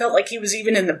reason it felt like he was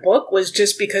even in the book was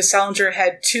just because Salinger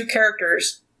had two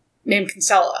characters named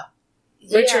Kinsella.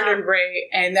 Richard and Ray,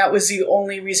 and that was the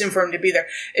only reason for him to be there.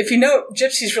 If you know,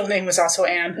 Gypsy's real name was also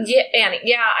Anne. Yeah, Annie.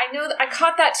 Yeah, I know. I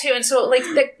caught that too. And so, like,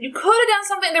 you could have done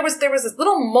something. There was this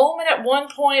little moment at one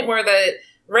point where the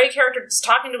Ray character is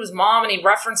talking to his mom, and he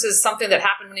references something that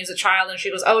happened when he was a child, and she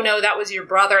goes, "Oh no, that was your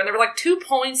brother." And there were like 2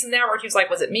 points in there where he was like,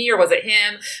 "Was it me or was it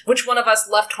him? Which one of us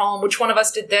left home? Which one of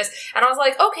us did this?" And I was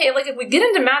like, okay, like if we get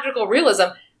into magical realism,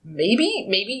 maybe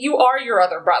you are your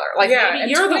other brother. Like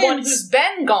maybe you're the one who's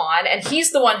been gone, and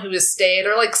he's the one who has stayed,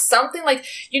 or like something like,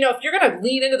 you know, if you're going to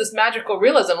lean into this magical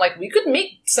realism, like we could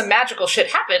make some magical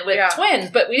shit happen with twins,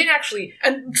 but we didn't actually.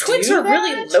 And twins are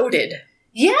really loaded.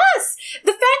 Yes!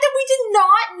 The fact that we did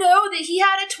not know that he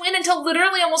had a twin until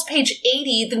literally almost page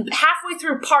 80, then halfway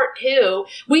through part 2,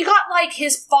 we got, like,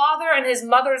 his father and his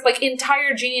mother's, like,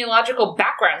 entire genealogical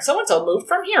background. So-and-so moved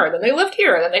from here, and then they lived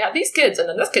here, and then they had these kids, and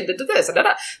then this kid did this, and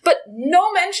da-da. But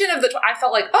no mention of the twin. I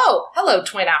felt like, oh, hello,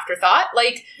 twin afterthought.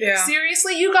 Like,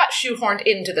 seriously, you got shoehorned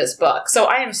into this book. So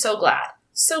I am so glad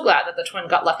that the twin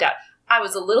got left out. I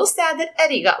was a little sad that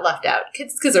Eddie got left out.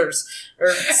 Kizzers.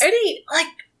 Eddie, like...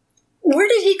 Where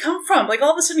did he come from? Like,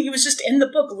 all of a sudden, he was just in the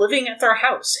book, living at their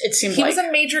house, it seemed like. He was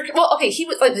a major... Well, okay, he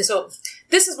was... Like, so,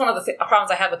 this is one of the problems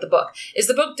I had with the book, is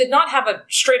the book did not have a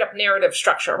straight-up narrative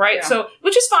structure, right? Yeah. So,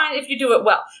 which is fine if you do it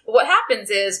well. But what happens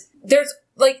is, there's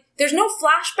no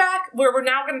flashback where we're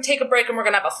now going to take a break and we're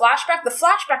going to have a flashback. The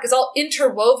flashback is all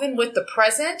interwoven with the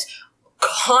present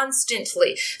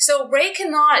constantly. So, Ray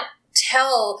cannot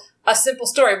tell a simple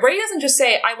story. Ray doesn't just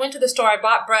say, I went to the store, I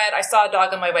bought bread, I saw a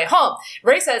dog on my way home.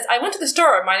 Ray says, I went to the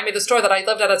store, it reminded me of the store that I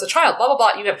lived at as a child, blah, blah,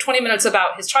 blah. You have 20 minutes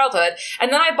about his childhood,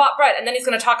 and then I bought bread, and then he's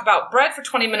going to talk about bread for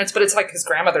 20 minutes, but it's like his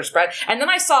grandmother's bread. And then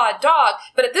I saw a dog,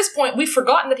 but at this point, we've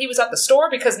forgotten that he was at the store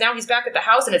because now he's back at the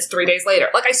house, and it's 3 days later.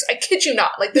 Like, I kid you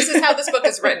not. Like, this is how this book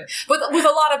is written, with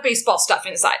a lot of baseball stuff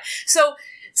inside.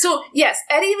 So, yes,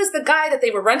 Eddie was the guy that they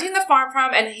were renting the farm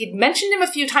from, and he'd mentioned him a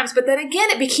few times, but then again,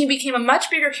 it became a much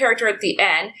bigger character at the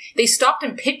end. They stopped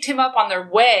and picked him up on their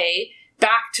way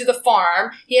back to the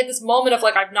farm. He had this moment of,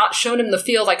 like, I've not shown him the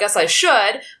field, I guess I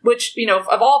should, which, you know,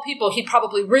 of all people, he'd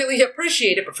probably really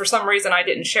appreciate it, but for some reason I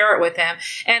didn't share it with him.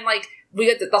 And, like, we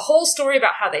got the whole story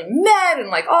about how they met and,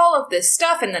 like, all of this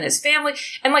stuff, and then his family.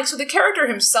 And, like, so the character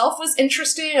himself was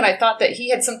interesting, and I thought that he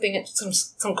had some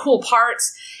cool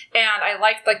parts. And I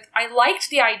liked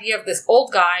the idea of this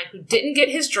old guy who didn't get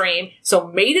his dream, so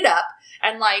made it up,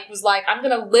 and like was like, I'm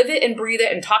going to live it and breathe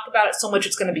it and talk about it so much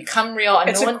it's going to become real. And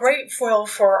it's a great foil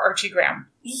for Archie Graham.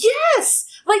 Yes!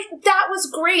 Like, that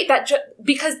was great.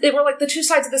 Because they were like the two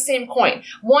sides of the same coin.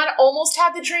 One almost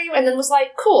had the dream and then was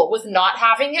like cool with not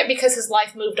having it because his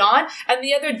life moved on, and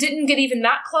the other didn't get even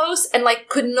that close and like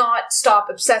could not stop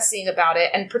obsessing about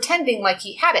it and pretending like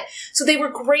he had it. So they were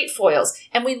great foils,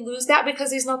 and we lose that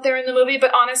because he's not there in the movie.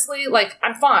 But honestly, like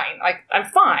I'm fine. I'm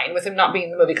fine with him not being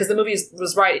in the movie because the movie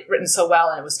was written so well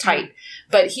and it was tight.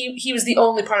 But he was the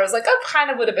only part I was like, oh, kind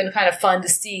of would have been kind of fun to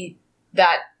see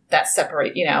that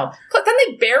separate, you know. But then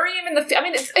they bury him in the... I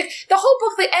mean, it's the whole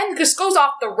book, the end just goes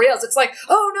off the rails. It's like,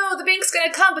 oh no, the bank's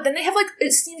gonna come. But then they have like,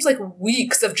 it seems like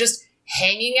weeks of just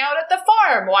hanging out at the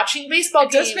farm, watching baseball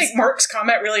games. It does make Mark's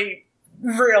comment really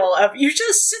real of, you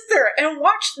just sit there and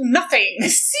watch nothing.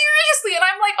 Seriously. And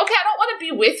I'm like, okay, I don't want to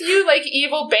be with you, like,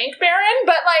 evil bank baron,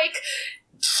 but like,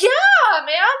 yeah, man,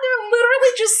 they're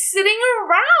literally just sitting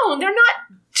around. They're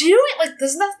not doing, like,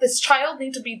 doesn't this child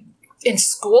need to be in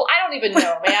school? I don't even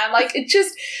know, man. Like, it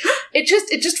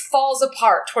just falls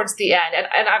apart towards the end.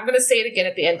 And I'm going to say it again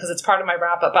at the end because it's part of my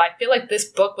wrap up, but I feel like this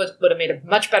book would have made a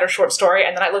much better short story.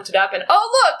 And then I looked it up and,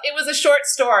 oh, look, it was a short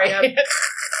story. Yep.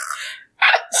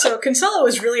 So Kinsella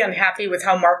was really unhappy with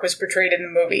how Mark was portrayed in the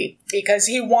movie because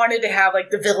he wanted to have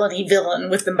like the villainy villain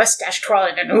with the mustache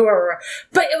twirling and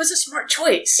but it was a smart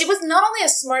choice. It was not only a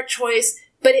smart choice,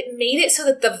 but it made it so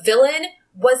that the villain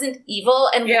wasn't evil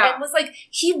and was like,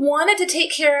 he wanted to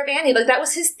take care of Annie. Like, that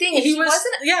was his thing. He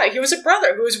was a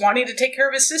brother who was wanting to take care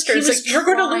of his sister. It's like, you're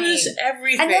going to lose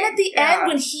everything. And then at the end,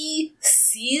 when he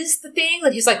sees the thing,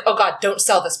 like, he's like, oh God, don't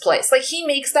sell this place. Like, he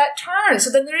makes that turn. So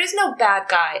then there is no bad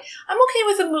guy. I'm okay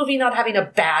with a movie not having a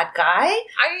bad guy.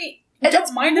 I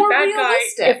don't mind a bad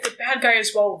guy if the bad guy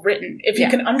is well written. If you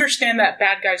can understand that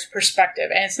bad guy's perspective.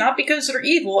 And it's not because they're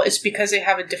evil, it's because they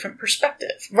have a different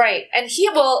perspective. Right. And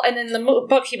and in the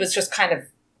book, he was just kind of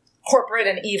corporate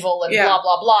and evil and blah,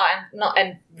 blah, blah,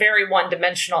 and very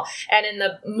one-dimensional. And in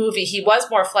the movie, he was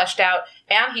more fleshed out,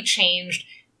 and he changed.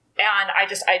 And I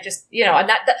just, you know, and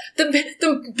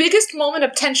the biggest moment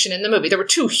of tension in the movie, there were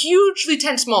two hugely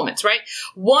tense moments, right?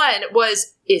 One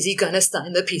was, is he gonna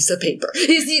sign the piece of paper?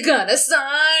 Is he gonna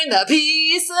sign the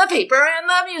piece of paper? And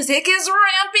the music is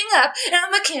ramping up,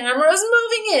 and the camera's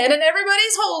moving in, and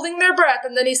everybody's holding their breath,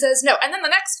 and then he says no. And then the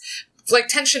next, like,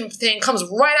 tension thing comes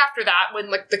right after that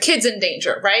when, like, the kid's in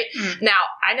danger, right? Mm. Now,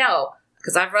 I know,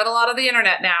 because I've read a lot of the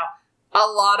internet now, a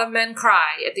lot of men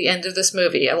cry at the end of this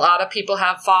movie. A lot of people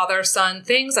have father-son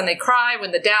things, and they cry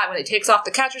when he takes off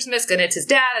the catcher's mitt, and it's his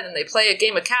dad, and then they play a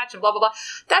game of catch, and blah, blah, blah.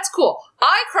 That's cool.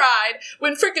 I cried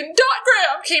when freaking Dot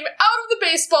Graham came out of the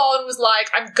baseball and was like,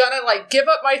 I'm gonna, like, give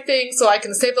up my thing so I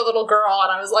can save the little girl,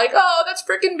 and I was like, oh, that's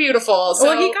freaking beautiful. So,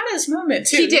 well, he got his moment,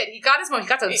 too. He did. He got his moment. He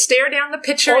got to stare down the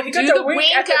pitcher and do the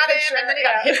wink at him, and then he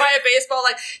got hit by a baseball.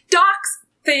 Like, Doc's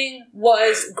thing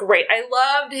was great. I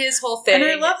loved his whole thing. And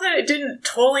I love that it didn't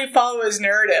totally follow his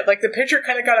narrative. Like, the pitcher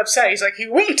kind of got upset. He's like, he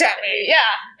winked at me. Yeah.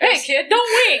 Hey, kid,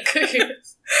 don't wink. And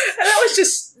that was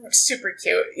just super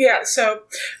cute. Yeah, so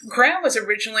Graham was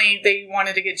originally, they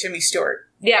wanted to get Jimmy Stewart.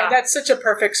 Yeah. And that's such a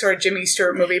perfect sort of Jimmy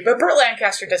Stewart movie. But Burt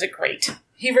Lancaster does it great.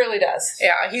 He really does.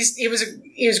 Yeah, he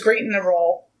was great in the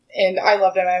role. And I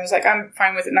loved him. I was like, I'm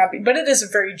fine with it not being... But it is a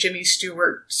very Jimmy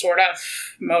Stewart sort of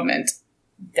moment.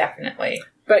 Definitely.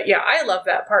 But yeah, I love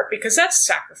that part because that's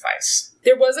sacrifice.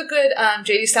 There was a good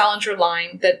J.D. Salinger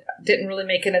line that didn't really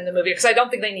make it in the movie because I don't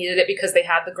think they needed it because they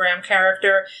had the Graham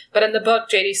character. But in the book,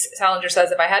 J.D. Salinger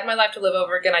says, if I had my life to live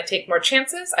over again, I'd take more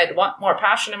chances. I'd want more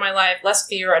passion in my life, less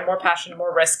fear, and more passion and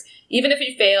more risk. Even if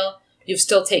you fail, you've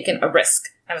still taken a risk.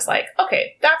 I was like,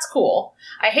 okay, that's cool.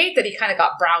 I hate that he kind of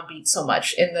got browbeat so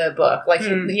much in the book. Like,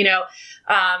 you know,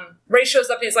 Ray shows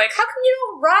up and he's like, how come you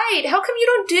don't write? How come you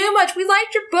don't do much? We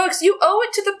liked your books. You owe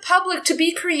it to the public to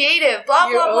be creative, blah,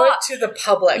 blah, blah. You owe it to the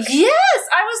public. Yes!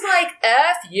 I was like,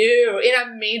 F you, in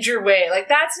a major way. Like,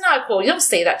 that's not cool. You don't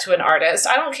say that to an artist.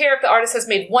 I don't care if the artist has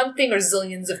made one thing or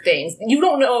zillions of things. You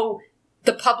don't know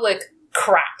the public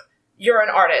crap. You're an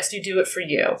artist. You do it for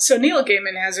you. So Neil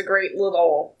Gaiman has a great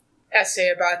little essay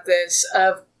about this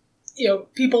of, you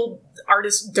know,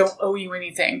 artists don't owe you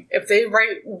anything. If they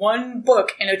write one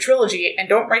book in a trilogy and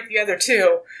don't write the other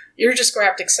two, you're just going to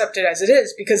have to accept it as it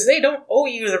is because they don't owe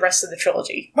you the rest of the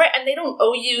trilogy. Right, and they don't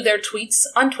owe you their tweets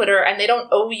on Twitter, and they don't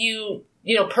owe you,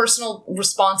 you know, personal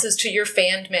responses to your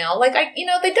fan mail. Like,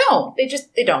 they don't.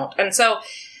 They don't. And so...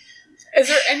 Is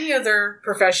there any other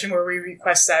profession where we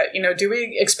request that? You know, do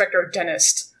we expect our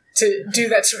dentist to do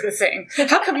that sort of thing?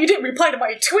 How come you didn't reply to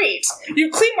my tweet? You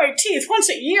clean my teeth once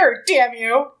a year, damn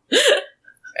you.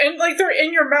 And, like, they're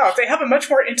in your mouth. They have a much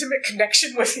more intimate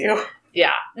connection with you.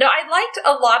 Yeah. No, I liked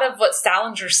a lot of what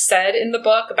Salinger said in the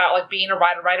book about, like, being a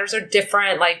writer. Writers are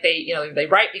different. Like, they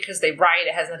write because they write.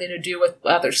 It has nothing to do with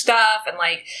other stuff. And,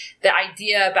 like, the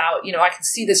idea about, I can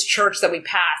see this church that we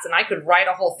pass and I could write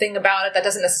a whole thing about it. That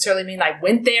doesn't necessarily mean I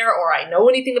went there or I know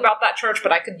anything about that church,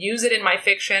 but I could use it in my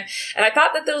fiction. And I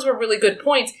thought that those were really good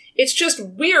points. It's just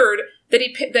weird that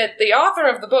that the author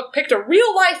of the book picked a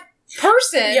real life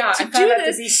person to do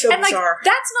this. To be so and, like, bizarre.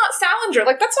 that's not Salinger.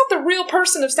 Like, that's not the real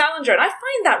person of Salinger. And I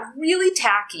find that really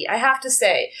tacky, I have to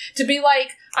say. To be like,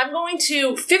 I'm going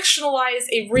to fictionalize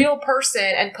a real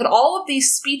person and put all of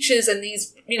these speeches and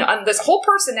these, and this whole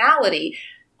personality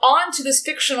onto this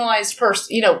fictionalized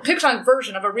person, fictionalized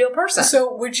version of a real person.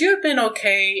 So would you have been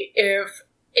okay if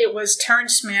it was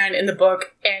Terrence Mann in the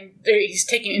book and he's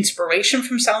taking inspiration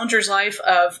from Salinger's life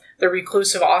of the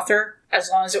reclusive author, as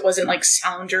long as it wasn't like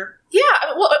Salinger? Yeah,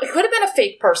 well, it could have been a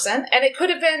fake person, and it could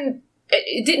have been.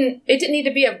 It didn't need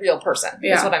to be a real person.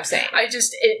 Yeah. Is what I'm saying.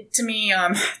 To me,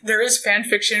 there is fan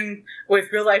fiction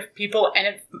with real life people,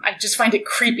 and I just find it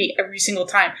creepy every single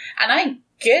time. And I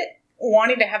get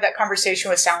wanting to have that conversation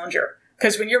with Salinger,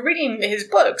 because when you're reading his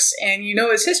books and you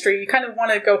know his history, you kind of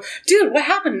want to go, dude, what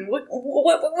happened? What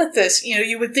with this?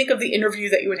 You would think of the interview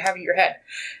that you would have in your head.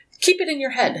 Keep it in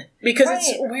your head, because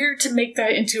It's weird to make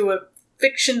that into a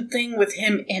fiction thing with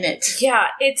him in it. Yeah,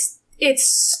 it's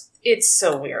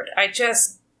so weird. Okay,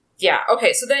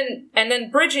 so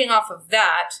then bridging off of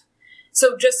that,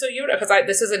 so just so you know, because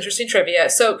this is interesting trivia,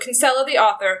 so Kinsella, the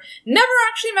author, never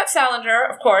actually met Salinger,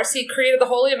 of course. He created the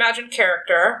wholly imagined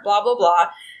character, blah, blah, blah.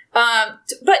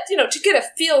 But, to get a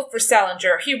feel for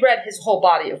Salinger, he read his whole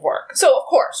body of work. So, of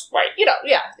course, right,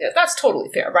 that's totally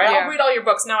fair, right? Yeah. I'll read all your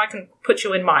books, now I can put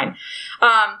you in mine.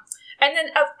 And then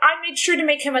I made sure to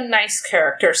make him a nice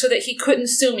character so that he couldn't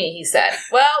sue me, he said.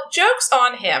 Well, joke's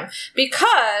on him,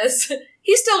 because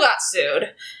he still got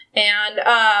sued.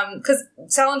 And because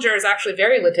Salinger is actually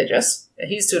very litigious.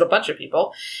 He's sued a bunch of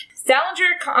people.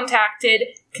 Salinger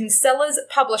contacted Kinsella's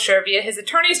publisher via his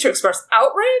attorneys to express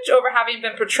outrage over having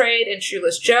been portrayed in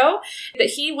Shoeless Joe, that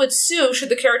he would sue should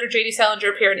the character J.D. Salinger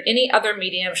appear in any other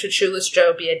medium should Shoeless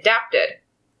Joe be adapted.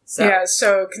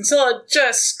 So Kinsella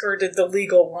just skirted the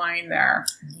legal line there.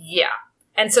 Yeah.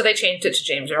 And so they changed it to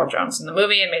James Earl Jones in the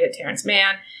movie and made it Terrence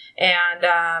Mann.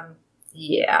 And,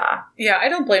 yeah. Yeah, I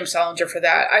don't blame Salinger for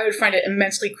that. I would find it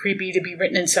immensely creepy to be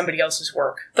written in somebody else's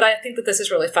work. But I think that this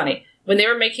is really funny. When they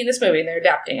were making this movie and they were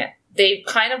adapting it, they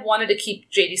kind of wanted to keep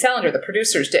J.D. Salinger, the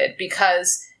producers did,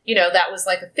 because, that was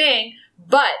like a thing.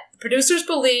 But the producers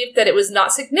believed that it was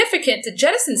not significant to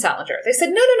jettison Salinger. They said,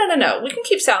 no, we can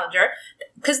keep Salinger.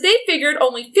 Because they figured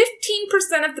only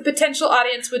 15% of the potential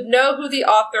audience would know who the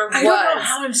author was. I don't know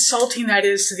how insulting that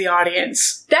is to the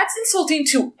audience. That's insulting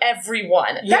to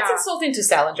everyone. Yeah. That's insulting to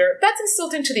Salinger. That's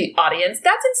insulting to the audience.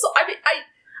 That's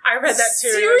I read that too.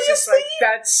 Seriously? It was just like,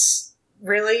 that's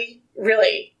really,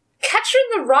 really. Catcher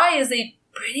in the Rye is a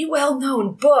pretty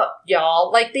well-known book,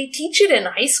 y'all. Like, they teach it in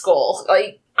high school.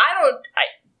 Like,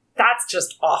 that's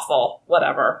just awful.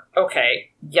 Whatever. Okay.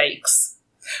 Yikes.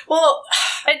 Well,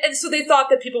 and so they thought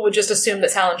that people would just assume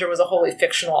that Salinger was a wholly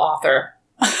fictional author.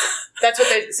 That's what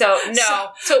they... So, no.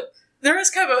 So there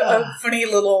is kind of a funny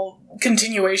little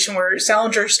continuation where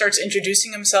Salinger starts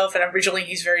introducing himself, and originally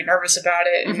he's very nervous about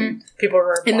it, and people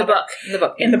are... In the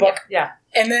book. Yeah.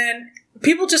 And then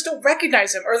people just don't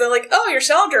recognize him, or they're like, oh, you're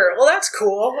Salinger. Well, that's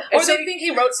cool. Or they think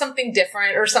he wrote something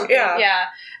different or something. Yeah.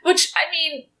 Which, I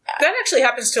mean... That actually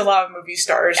happens to a lot of movie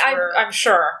stars. I'm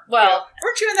sure. Well...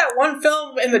 weren't you in that one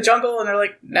film in the jungle? And they're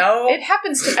like, no. It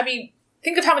happens to... I mean,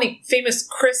 think of how many famous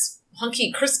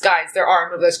hunky Chris guys there are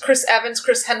in movies. Chris Evans,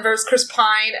 Chris Henvers, Chris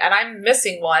Pine, and I'm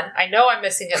missing one. I know I'm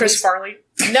missing it. Chris Farley?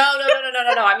 No.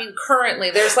 I mean,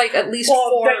 currently, there's like at least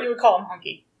 4... that you would call him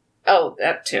hunky. Oh,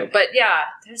 that too. But yeah,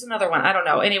 there's another one. I don't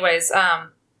know. Anyways, I'm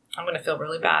going to feel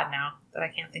really bad now that I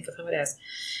can't think of who it is.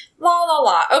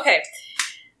 La. Okay.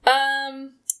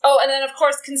 Oh, and then, of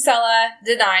course, Kinsella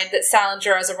denied that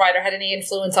Salinger, as a writer, had any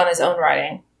influence on his own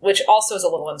writing, which also is a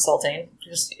little insulting.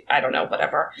 Just, I don't know,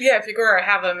 whatever. Yeah, if you're going to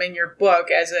have him in your book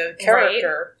as a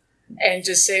character and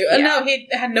just say, no, he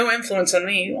had no influence on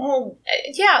me. Well,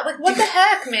 yeah, like, what the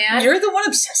heck, man? You're the one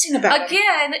obsessing about him.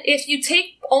 Again, if you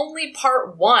take only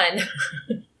part 1...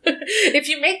 if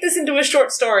you make this into a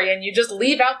short story and you just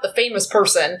leave out the famous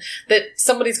person that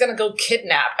somebody's going to go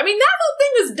kidnap. I mean, that whole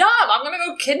thing was dumb. I'm going to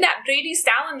go kidnap J.D.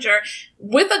 Salinger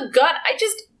with a gun.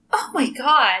 Oh my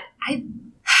God.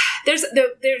 There's,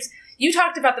 you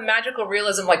talked about the magical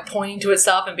realism, like pointing to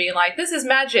itself and being like, this is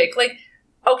magic. Like,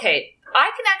 okay,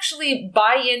 I can actually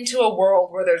buy into a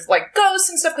world where there's like ghosts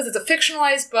and stuff because it's a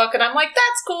fictionalized book, and I'm like,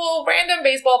 that's cool. Random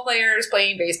baseball players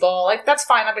playing baseball, like that's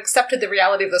fine. I've accepted the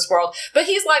reality of this world. But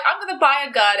he's like, I'm going to buy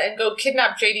a gun and go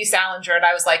kidnap J.D. Salinger, and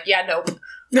I was like, yeah, nope.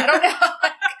 I don't know.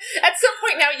 Like, at some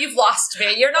point now, you've lost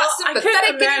me. You're not sympathetic I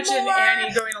can't imagine anymore.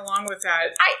 Annie going along with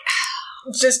that.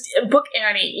 Just book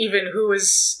Annie, even, who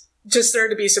was just there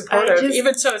to be supportive.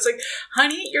 Even so, it's like,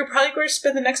 honey, you're probably going to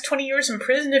spend the next 20 years in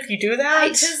prison if you do that.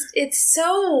 It's just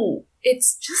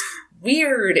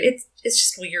weird. It's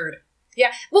just weird.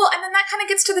 Yeah. Well, and then that kind of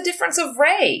gets to the difference of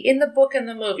Ray in the book and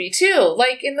the movie, too.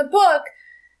 Like, in the book,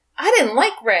 I didn't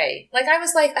like Ray. Like, I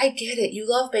was like, I get it. You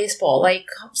love baseball. Like,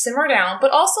 simmer down.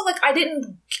 But also, like, I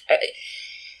didn't...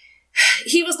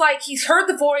 He was like, he's heard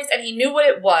the voice and he knew what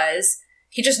it was.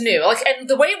 He just knew. Like, and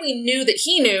the way we knew that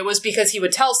he knew was because he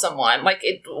would tell someone. Like,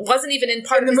 it wasn't even in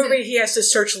part of the movie. He has to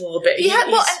search a little bit.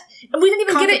 And we didn't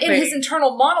even get it in his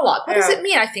internal monologue. What does it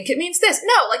mean? I think it means this.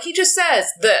 No, like, he just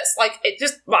says this. Like, it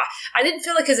just... I didn't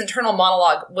feel like his internal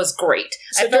monologue was great.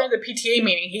 So during the PTA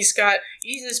meeting, he's got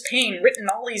Ease's pain written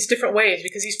all these different ways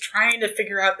because he's trying to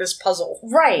figure out this puzzle.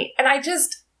 Right. And I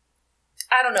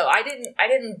don't know. I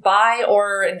didn't buy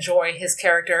or enjoy his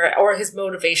character or his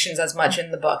motivations as much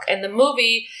in the book. And the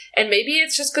movie, and maybe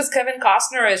it's just because Kevin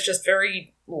Costner is just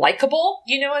very likable,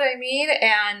 you know what I mean?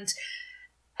 And...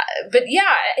 but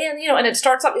yeah, and and it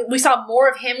starts up. We saw more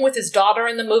of him with his daughter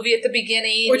in the movie at the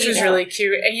beginning, which was really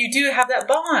cute. And you do have that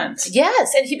bond.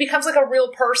 Yes, and he becomes like a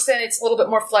real person. It's a little bit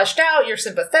more fleshed out. You're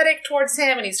sympathetic towards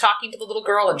him, and he's talking to the little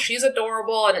girl, and she's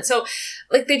adorable. And so,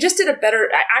 like, they just did a better.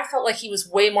 I felt like he was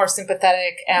way more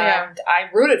sympathetic, and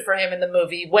I rooted for him in the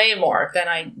movie way more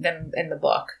than in the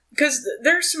book. Because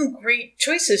there's some great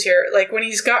choices here. Like when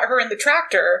he's got her in the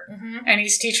tractor and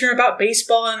he's teaching her about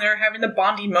baseball and they're having the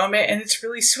bonding moment and it's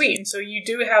really sweet. And so you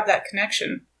do have that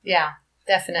connection. Yeah,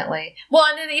 definitely. Well,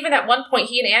 and then even at one point,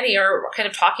 he and Annie are kind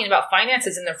of talking about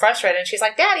finances and they're frustrated. And she's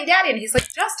like, Daddy. And he's like,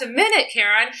 just a minute,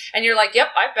 Karen. And you're like, yep,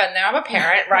 I've been there. I'm a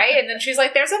parent, right? And then she's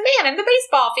like, there's a man in the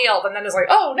baseball field. And then it's like,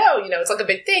 oh, no, it's like a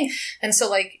big thing. And so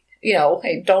like,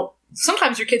 hey, don't.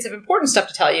 Sometimes your kids have important stuff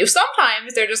to tell you.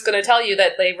 Sometimes they're just going to tell you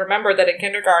that they remember that in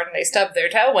kindergarten they stubbed their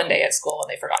toe one day at school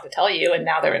and they forgot to tell you, and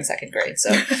now they're in second grade.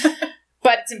 So,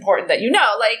 but it's important that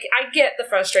like, I get the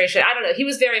frustration. I don't know. He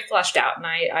was very fleshed out, and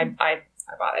I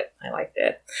bought it. I liked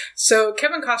it. So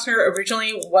Kevin Costner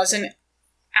originally wasn't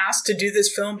asked to do this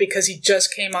film because he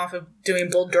just came off of doing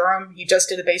Bull Durham. He just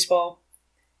did a baseball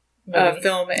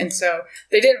film, and so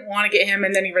they didn't want to get him,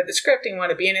 and then he read the script and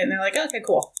wanted to be in it, and they're like, okay,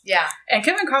 cool. Yeah. And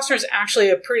Kevin Costner is actually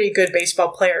a pretty good baseball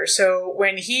player, so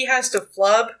when he has to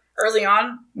flub early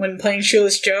on when playing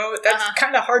Shoeless Joe, that's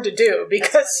kind of hard to do,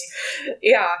 because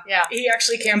he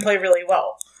actually can play really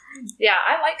well. Yeah,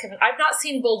 I like Kevin. I've not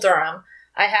seen Bull Durham.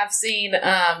 I have seen,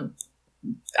 I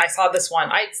saw this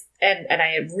one, and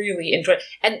I really enjoyed it.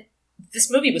 And this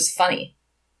movie was funny.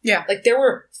 Yeah. Like, there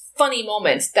were funny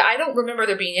moments that I don't remember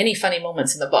there being any funny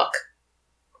moments in the book.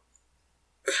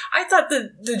 I thought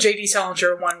the J.D.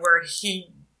 Salinger one where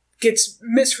he gets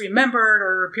misremembered,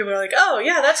 or people are like, oh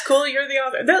yeah, that's cool, you're the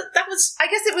author. That was... I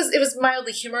guess it was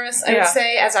mildly humorous, I would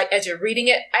say, as you're reading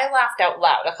it. I laughed out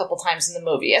loud a couple times in the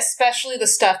movie, especially the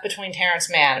stuff between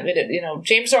Terrence Mann,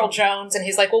 James Earl Jones, and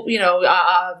he's like, well,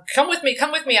 come with me,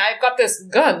 I've got this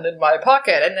gun in my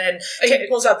pocket, and then he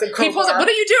pulls out the crowbar. What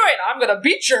are you doing? I'm gonna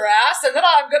beat your ass, and then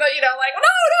I'm gonna, no,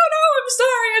 I'm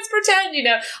sorry, it's pretend,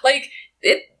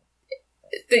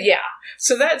 yeah.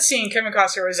 So that scene, Kevin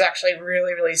Costner was actually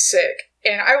really, really sick.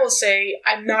 And I will say,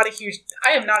 I am not a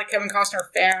Kevin Costner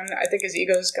fan. I think his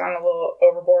ego's gone a little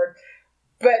overboard.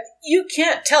 But you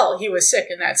can't tell he was sick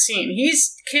in that scene. He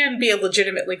can be a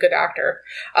legitimately good actor.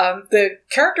 The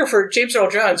character for James Earl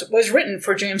Jones was written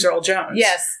for James Earl Jones.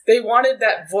 Yes. They wanted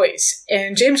that voice.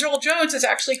 And James Earl Jones is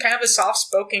actually kind of a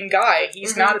soft-spoken guy.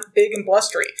 He's not big and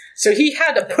blustery. So he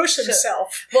had to push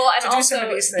himself to do also, some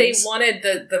of these they things. wanted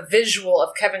the visual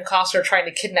of Kevin Costner trying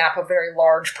to kidnap a very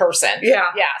large person. Yeah.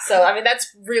 Yeah. So, I mean,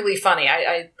 that's really funny.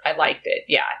 I liked it.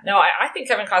 Yeah. No, I think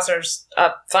Kevin Costner's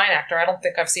a fine actor. I don't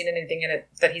think I've seen anything in it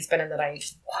that he's been in that I...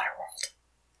 Waterworld.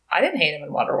 I didn't hate him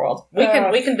in Waterworld.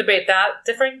 We can debate that.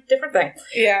 Different thing.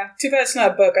 Yeah. Too bad it's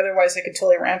not a book. Otherwise, I could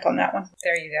totally rant on that one.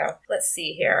 There you go. Let's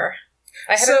see here.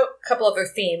 I had a couple other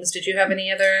themes. Did you have any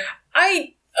other?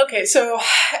 Okay, so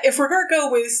if we're going to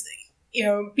go with,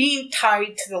 being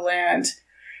tied to the land,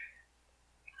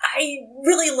 I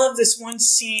really love this one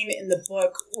scene in the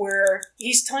book where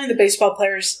he's telling the baseball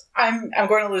players, I'm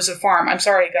going to lose a farm. I'm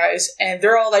sorry, guys. And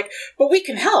they're all like, but we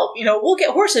can help. We'll get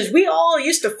horses. We all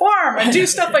used to farm and do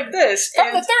stuff like this.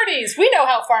 From the 30s, we know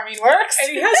how farming works.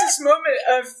 And he has this moment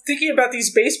of thinking about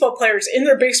these baseball players in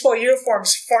their baseball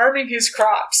uniforms farming his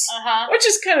crops, which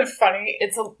is kind of funny.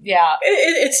 It's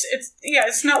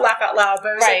not laugh out loud,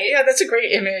 but that's a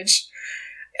great image.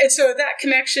 And so that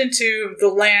connection to the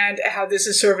land, how this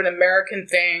is sort of an American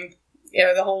thing,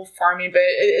 the whole farming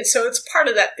bit. So it's part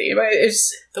of that theme.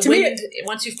 It's the wind.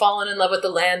 Once you've fallen in love with the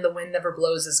land, the wind never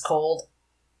blows as cold.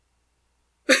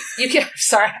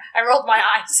 Sorry, I rolled my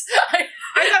eyes.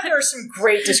 I thought there were some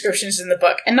great descriptions in the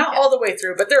book, and not all the way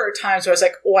through, but there are times where I was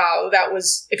like, wow, that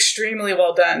was extremely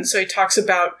well done. So he talks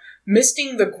about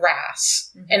misting the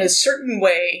grass in a certain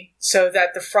way so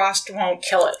that the frost won't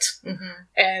kill it.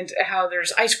 And how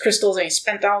there's ice crystals, and he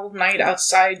spent all night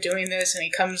outside doing this, and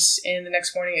he comes in the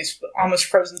next morning, he's almost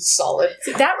frozen solid.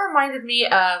 See, that reminded me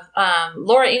of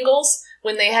Laura Ingalls,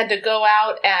 when they had to go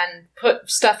out and put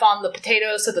stuff on the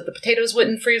potatoes so that the potatoes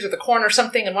wouldn't freeze, or the corn or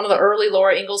something. In one of the early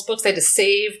Laura Ingalls books, they had to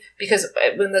save, because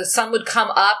when the sun would come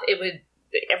up,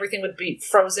 everything would be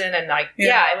frozen, and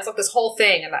it was like this whole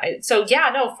thing. And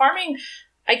farming,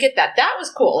 I get that. That was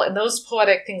cool, and those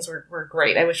poetic things were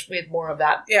great. I wish we had more of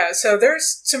that. Yeah, so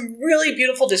there's some really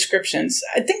beautiful descriptions.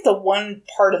 I think the one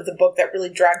part of the book that really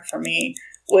dragged for me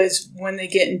was when they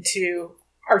get into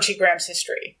Archie Graham's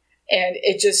history, and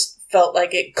it just felt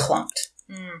like it clunked.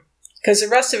 Because the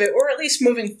rest of it, or at least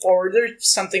moving forward, there's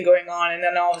something going on, and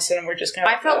then all of a sudden we're just kind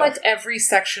of... I felt like every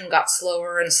section got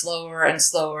slower and slower and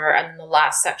slower, and then the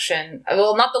last section...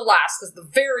 Well, not the last, because the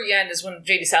very end is when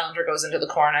J.D. Salinger goes into the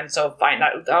corn, and so fine,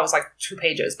 that was like 2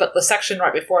 pages. But the section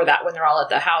right before that, when they're all at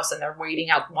the house, and they're winding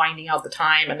out the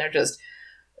time, and they're just...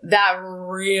 That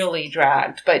really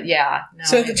dragged, but yeah. No,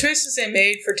 so the choices they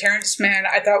made for Terrence Mann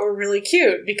I thought were really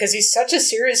cute, because he's such a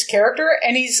serious character,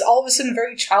 and he's all of a sudden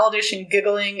very childish and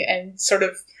giggling and sort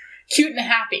of cute and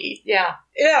happy. Yeah.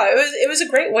 Yeah, it was a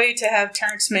great way to have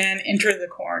Terrence Mann enter the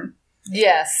corn.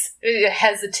 Yes,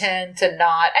 hesitant to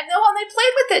not. And they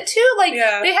played with it too.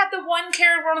 They had the one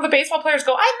of the baseball players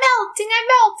go, I'm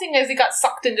melting, as he got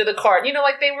sucked into the corn.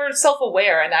 They were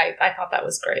self-aware, and I thought that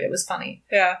was great. It was funny.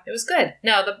 Yeah. It was good.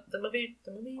 No, the movie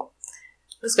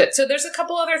was good. So there's a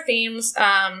couple other themes.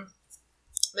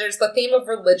 There's the theme of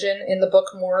religion in the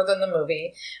book more than the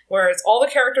movie, where it's all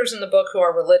the characters in the book who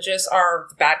are religious are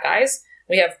the bad guys.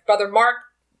 We have Brother Mark,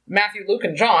 Matthew, Luke,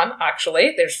 and John,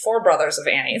 actually. There's 4 brothers of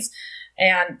Annie's.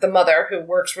 And the mother, who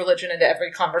works religion into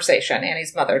every conversation.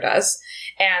 Annie's mother does.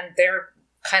 And they're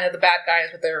kind of the bad guys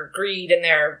with their greed and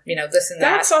their, this and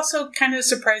that. That's also kind of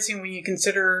surprising when you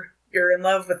consider you're in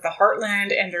love with the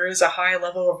heartland, and there is a high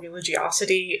level of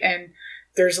religiosity, and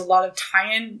there's a lot of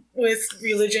tie-in with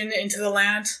religion into the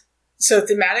land. So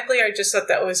thematically, I just thought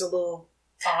that was a little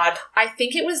odd. I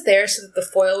think it was there so that the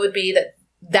foil would be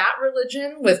that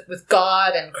religion with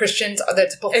God and Christians,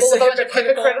 that's full of a bunch of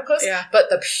hypocriticals, but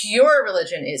the pure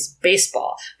religion is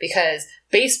baseball, because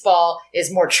baseball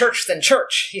is more church than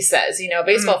church, he says.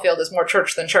 Baseball field is more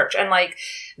church than church. And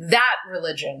that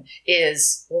religion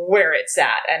is where it's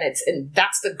at, and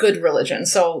that's the good religion.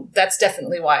 So that's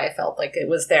definitely why I felt like it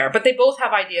was there. But they both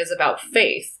have ideas about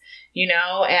faith,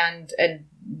 and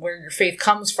where your faith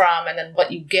comes from, and then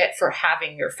what you get for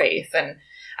having your faith. And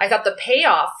I thought the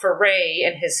payoff for Ray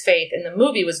and his faith in the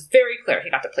movie was very clear. He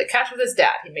got to play catch with his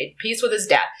dad. He made peace with his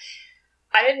dad.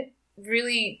 I didn't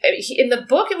really... in the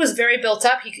book, it was very built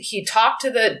up. He talked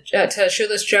to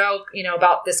Shoeless Joe,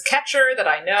 about this catcher that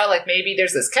I know, maybe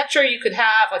there's this catcher you could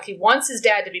have. He wants his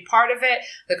dad to be part of it,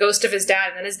 the ghost of his dad.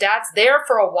 And then his dad's there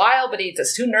for a while, but he's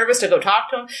just too nervous to go talk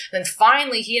to him. And then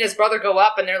finally, he and his brother go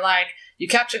up, and they're like, you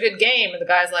catch a good game. And the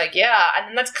guy's like, yeah. And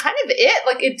then that's kind of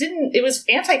it. It was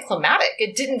anticlimactic.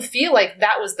 It didn't feel like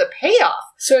that was the payoff.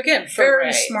 So again,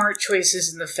 very smart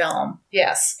choices in the film.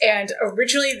 Yes. And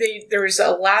originally there was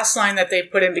a last line that they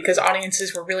put in because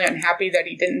audiences were really unhappy that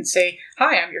he didn't say,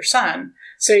 hi, I'm your son.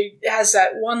 So he has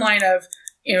that one line of,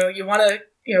 you want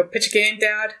to, pitch a game,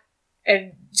 Dad?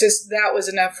 And just that was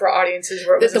enough for audiences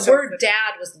where it was the word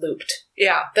dad was looped.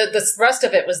 Yeah. The rest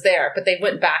of it was there, but they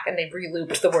went back and they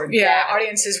re-looped the word dad. Yeah,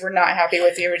 audiences were not happy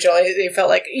with the original. They felt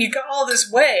like, you got all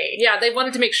this way. Yeah, they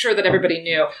wanted to make sure that everybody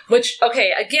knew. Which,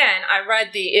 okay, again, I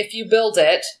read the If You Build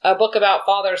It, a book about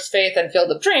father's faith and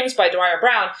Field of Dreams by Dwyer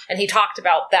Brown, and he talked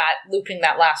about that, looping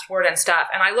that last word and stuff.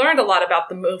 And I learned a lot about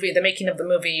the movie, the making of the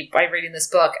movie, by reading this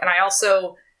book. And I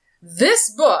also...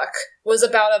 This book was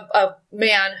about a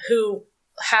man who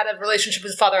had a relationship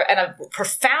with his father and a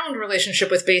profound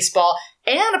relationship with baseball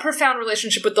and a profound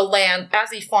relationship with the land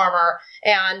as a farmer,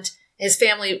 and his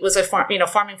family was a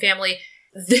farming family.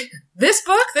 This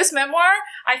book, this memoir,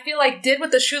 I feel like did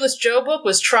what the Shoeless Joe book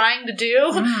was trying to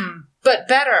do, but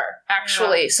better,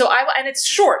 actually. Yeah. So and it's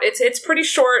short. It's pretty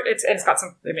short. It's got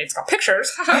it's got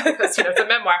pictures because, it's a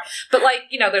memoir, but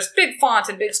there's big font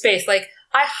and big space.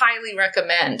 I highly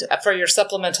recommend for your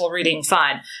supplemental reading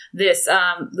fun this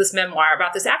memoir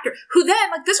about this actor who then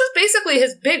this was basically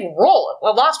his big role.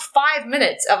 The last 5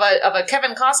 minutes of a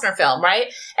Kevin Costner film,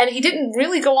 right? And he didn't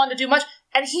really go on to do much,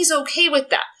 and he's okay with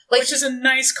that. Which is a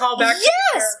nice callback to the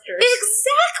characters.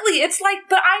 Exactly. It's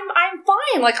but I'm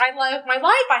fine. I like my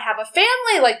life. I have a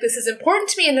family. This is important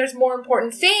to me, and there's more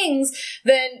important things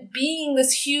than being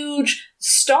this huge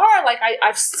star.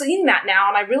 I've seen that now,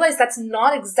 and I realize that's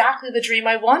not exactly the dream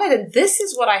I wanted, and this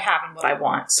is what I have and what I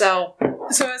want. So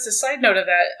as a side note of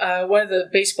that, one of the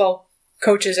baseball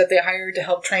coaches that they hired to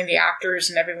help train the actors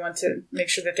and everyone to make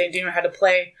sure that they do know how to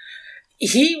play,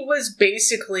 he was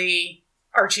basically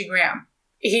Archie Graham.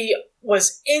 He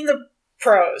was in the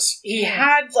pros. He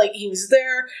had, he was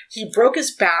there. He broke his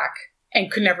back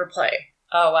and could never play.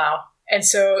 Oh, wow. And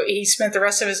so he spent the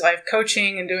rest of his life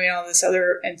coaching and doing all this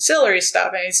other ancillary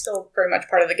stuff. And he's still very much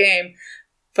part of the game.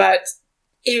 But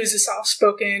he was a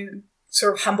soft-spoken,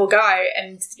 sort of humble guy.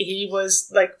 And he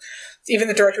was, even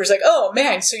the director was like, "Oh,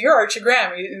 man, so you're Archie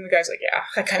Graham." And the guy's like, "Yeah,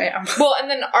 I kind of am." Well,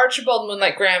 and then Archibald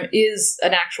Moonlight Graham is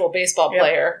an actual baseball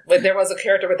player. But there was a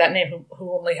character with that name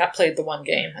who only played the one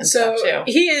game and stuff, too.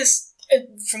 He is,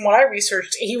 from what I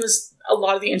researched, he was a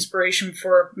lot of the inspiration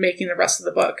for making the rest of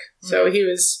the book. So he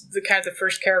was the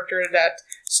first character that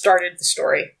started the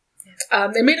story.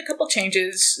 They made a couple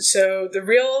changes. So the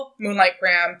real Moonlight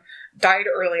Graham died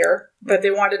earlier, but they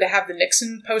wanted to have the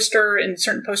Nixon poster and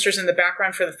certain posters in the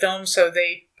background for the film, so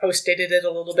they post-dated it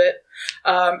a little bit.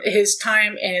 His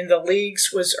time in the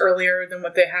leagues was earlier than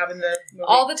what they have in the movie.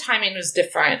 All the timing was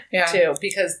different, too,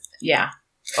 because,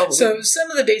 So some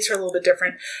of the dates are a little bit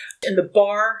different. In the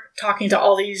bar, talking to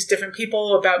all these different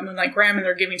people about Moonlight Graham, and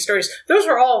they're giving stories. Those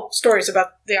are all stories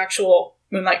about the actual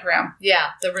Moonlight Graham.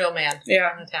 Yeah, the real man in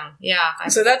the town. Yeah.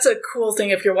 So that's a cool thing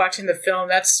if you're watching the film.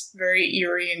 That's very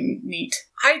eerie and neat.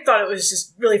 I thought it was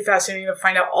just really fascinating to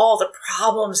find out all the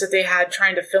problems that they had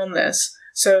trying to film this.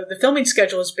 So the filming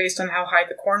schedule is based on how high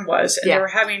the corn was. And they were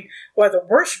having one of the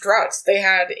worst droughts they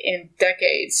had in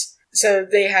decades. So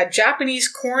they had Japanese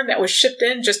corn that was shipped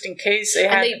in just in case.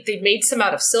 They made some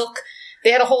out of silk. They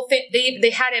had a whole thing.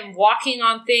 They had him walking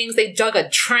on things. They dug a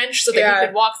trench so that he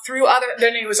could walk through other.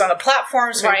 Then he was on a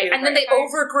platform, so right. And then they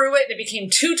overgrew it, and it became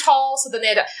too tall. So then they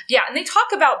had and they talk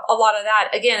about a lot of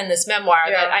that again in this memoir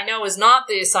that I know is not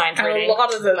the assigned reading. And a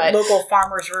lot of the local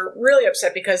farmers were really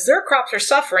upset because their crops are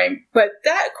suffering, but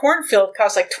that cornfield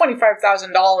costs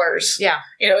 $25,000. Yeah,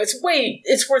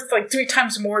 it's worth 3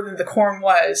 times more than the corn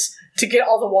was to get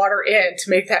all the water in to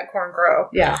make that corn grow.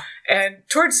 Yeah, and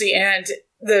towards the end,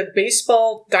 the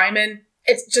baseball diamond,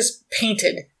 it's just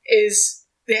painted.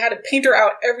 They had a painter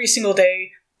out every single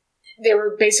day. They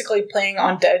were basically playing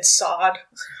on dead sod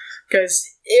because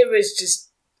it was just,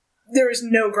 there was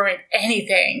no growing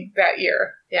anything that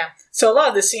year. Yeah. So a lot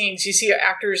of the scenes, you see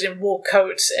actors in wool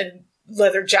coats and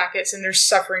leather jackets, and they're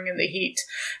suffering in the heat.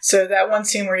 So that one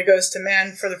scene where he goes to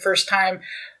Man for the first time,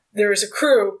 there was a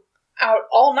crew out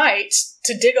all night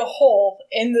to dig a hole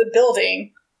in the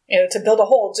building, to build a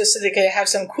hole just so they could have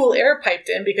some cool air piped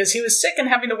in, because he was sick and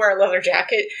having to wear a leather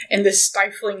jacket in this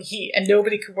stifling heat, and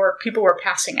nobody could work. People were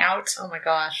passing out. Oh my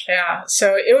gosh. Yeah.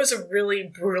 So it was a really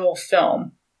brutal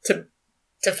film to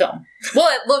film. Well,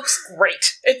 it looks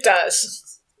great. It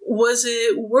does. Was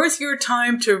it worth your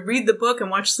time to read the book and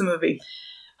watch the movie?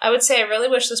 I would say I really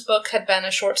wish this book had been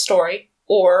a short story,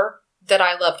 or that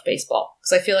I loved baseball.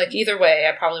 Because I feel like either way,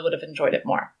 I probably would have enjoyed it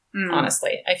more,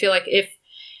 honestly. I feel like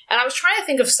and I was trying to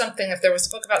think of something, if there was a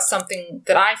book about something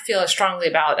that I feel as strongly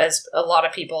about as a lot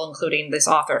of people, including this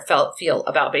author, feel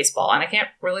about baseball. And I can't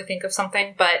really think of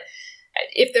something, but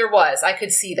if there was, I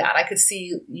could see that. I could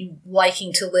see you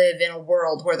liking to live in a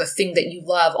world where the thing that you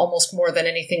love almost more than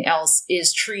anything else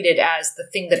is treated as the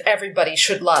thing that everybody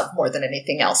should love more than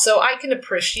anything else. So I can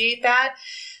appreciate that.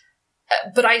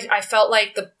 But I felt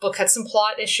like the book had some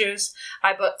plot issues.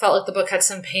 I felt like the book had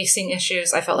some pacing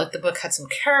issues. I felt like the book had some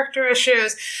character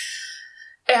issues.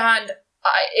 And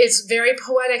it's very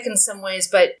poetic in some ways,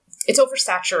 but it's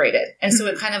oversaturated. And so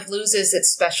it kind of loses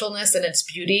its specialness and its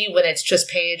beauty when it's just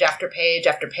page after page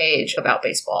after page about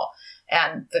baseball.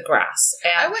 and the grass.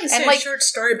 And I wouldn't say like, a short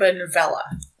story, but a novella.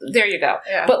 There you go.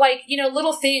 Yeah. But like,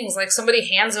 little things, like somebody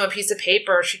hands him a piece of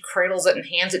paper, she cradles it and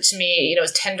hands it to me,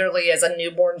 as tenderly as a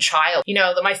newborn child.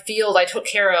 My field I took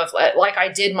care of like I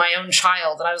did my own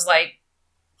child. And I was like,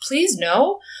 please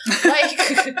no. Like,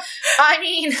 I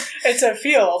mean, it's a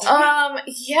field.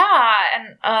 Yeah.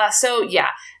 And, so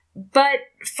yeah, but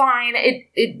fine.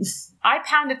 I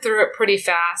pounded through it pretty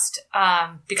fast,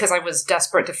 because I was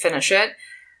desperate to finish it.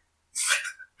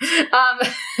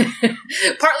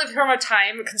 Partly from a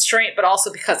time constraint, but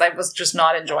also because I was just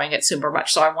not enjoying it super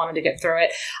much, so I wanted to get through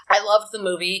it. I loved the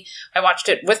movie. I watched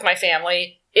it with my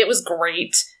family. It was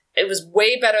great. It was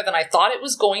way better than I thought it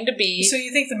was going to be. So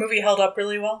you think the movie held up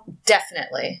really well?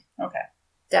 Definitely. Okay.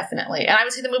 Definitely. And I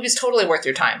would say the movie's totally worth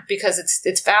your time because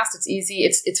it's fast, it's easy,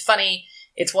 it's funny,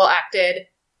 it's well acted.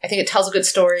 I think it tells a good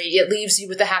story. It leaves you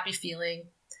with a happy feeling.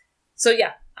 So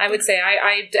yeah, I would say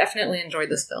I definitely enjoyed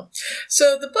this film.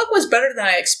 So the book was better than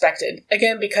I expected.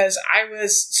 Again, because I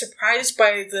was surprised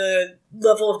by the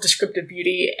level of descriptive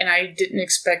beauty, and I didn't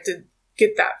expect to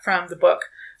get that from the book.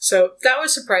 So that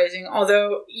was surprising.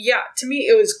 Although, yeah, to me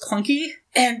it was clunky.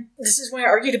 And this is when I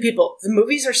argue to people, the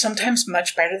movies are sometimes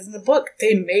much better than the book.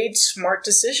 They made smart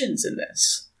decisions in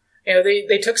this.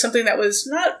 They took something that was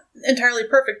not entirely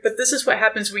perfect, but this is what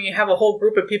happens when you have a whole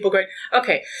group of people going,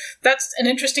 okay, that's an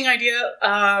interesting idea.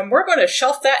 We're going to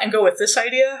shelf that and go with this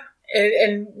idea.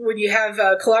 And when you have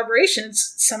collaborations,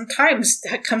 sometimes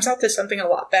that comes out to something a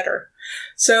lot better.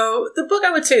 So the book,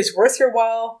 I would say, is worth your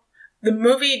while. The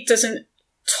movie doesn't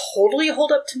totally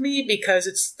hold up to me because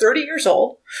it's 30 years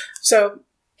old. So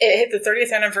it hit the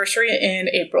 30th anniversary in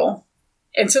April.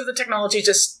 And some of the technology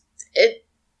just,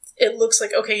 it looks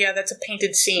like, okay, yeah, that's a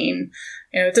painted scene.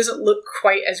 It doesn't look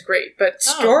quite as great. But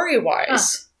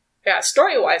story-wise, I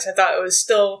thought it was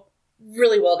still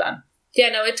really well done. Yeah,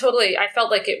 no, I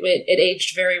felt like it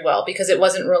aged very well because it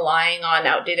wasn't relying on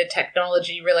outdated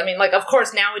technology, really. I mean, like, of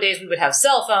course, nowadays we would have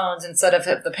cell phones instead of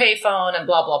the payphone and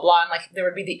blah, blah, blah. And, like, there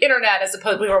would be the internet as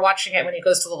opposed, we were watching it when he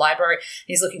goes to the library.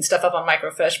 He's looking stuff up on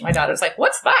microfiche. My daughter's like,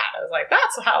 what's that? I was like,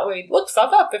 that's how we look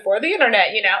stuff up before the internet,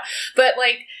 But,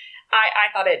 like,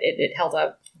 I thought it held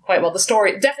up quite well. The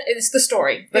story, definitely, it's the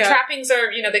story. The trappings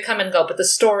are, they come and go, but the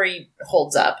story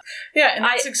holds up. Yeah, and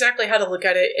that's exactly how to look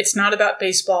at it. It's not about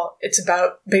baseball. It's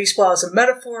about baseball as a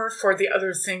metaphor for the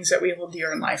other things that we hold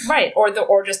dear in life. Right, or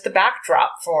just the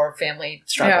backdrop for family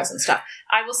struggles and stuff.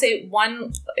 I will say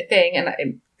one thing,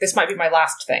 and this might be my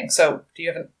last thing, so do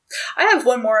you have I have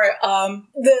one more.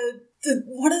 The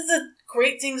one of the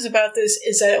great things about this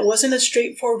is that it wasn't a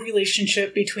straightforward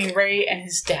relationship between Ray and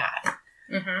his dad.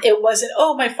 Mm-hmm. It wasn't,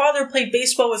 my father played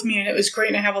baseball with me and it was great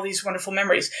and I have all these wonderful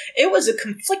memories. It was a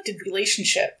conflicted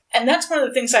relationship. And that's one of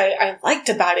the things I liked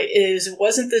about it is it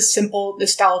wasn't this simple,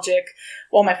 nostalgic,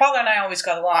 well, my father and I always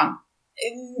got along.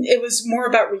 It was more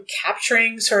about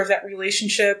recapturing sort of that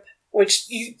relationship, which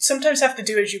you sometimes have to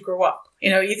do as you grow up.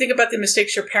 You think about the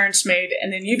mistakes your parents made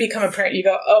and then you become a parent, you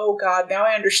go, oh God, now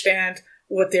I understand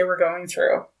what they were going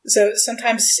through. So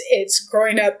sometimes it's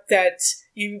growing up that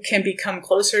you can become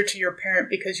closer to your parent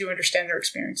because you understand their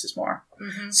experiences more.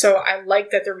 Mm-hmm. So I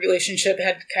like that the relationship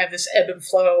had kind of this ebb and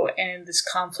flow and this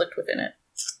conflict within it.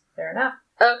 Fair enough.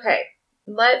 Okay,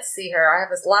 let's see here. I have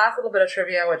this last little bit of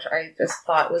trivia, which I just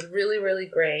thought was really, really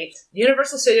great.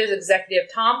 Universal Studios executive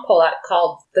Tom Pollack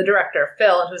called the director,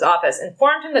 Phil, into his office,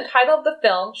 informed him the title of the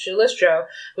film, Shoeless Joe,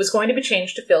 was going to be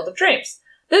changed to Field of Dreams.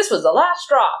 This was the last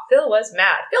straw. Phil was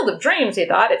mad. Field of Dreams, he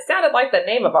thought. It sounded like the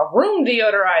name of a room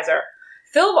deodorizer.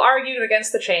 Phil argued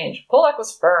against the change. Pollack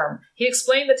was firm. He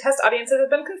explained the test audiences had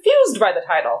been confused by the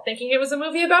title, thinking it was a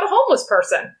movie about a homeless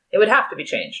person. It would have to be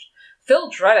changed. Phil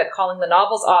dreaded calling the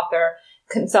novel's author,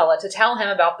 Kinsella, to tell him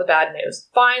about the bad news.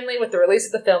 Finally, with the release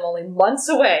of the film only months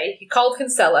away, he called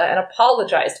Kinsella and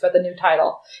apologized about the new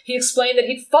title. He explained that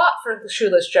he'd fought for the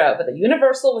Shoeless Joe, but the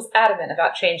Universal was adamant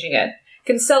about changing it.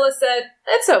 Kinsella said,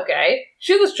 "It's okay.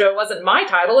 Shoeless Joe wasn't my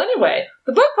title anyway.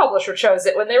 The book publisher chose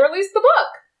it when they released the book."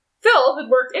 Phil, who'd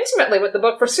worked intimately with the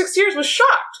book for 6 years, was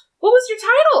shocked. "What was your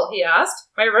title?" he asked.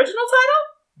 "My original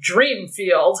title?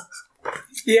 Dreamfield."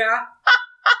 Yeah.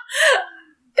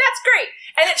 That's great.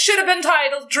 And it should have been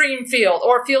titled Dreamfield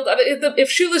or Field of if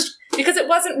Shoeless, because it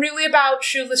wasn't really about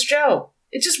Shoeless Joe.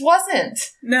 It just wasn't.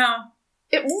 No.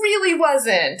 It really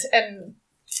wasn't. And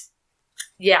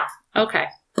yeah, okay.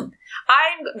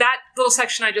 That little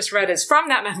section I just read is from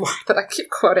that memoir that I keep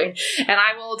quoting, and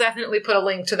I will definitely put a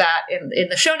link to that in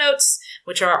the show notes,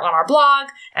 which are on our blog,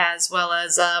 as well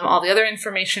as all the other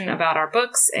information about our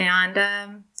books, and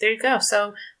there you go.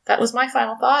 So that was my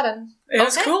final thought, and it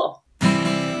was cool.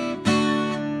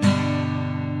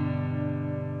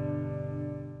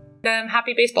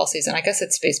 Happy baseball season. I guess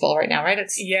it's baseball right now, right?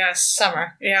 It's Yes.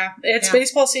 summer. Yeah. It's Yeah.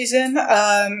 baseball season.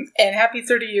 And happy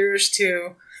 30 years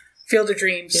to Field of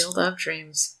Dreams. Field of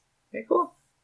Dreams. Very cool.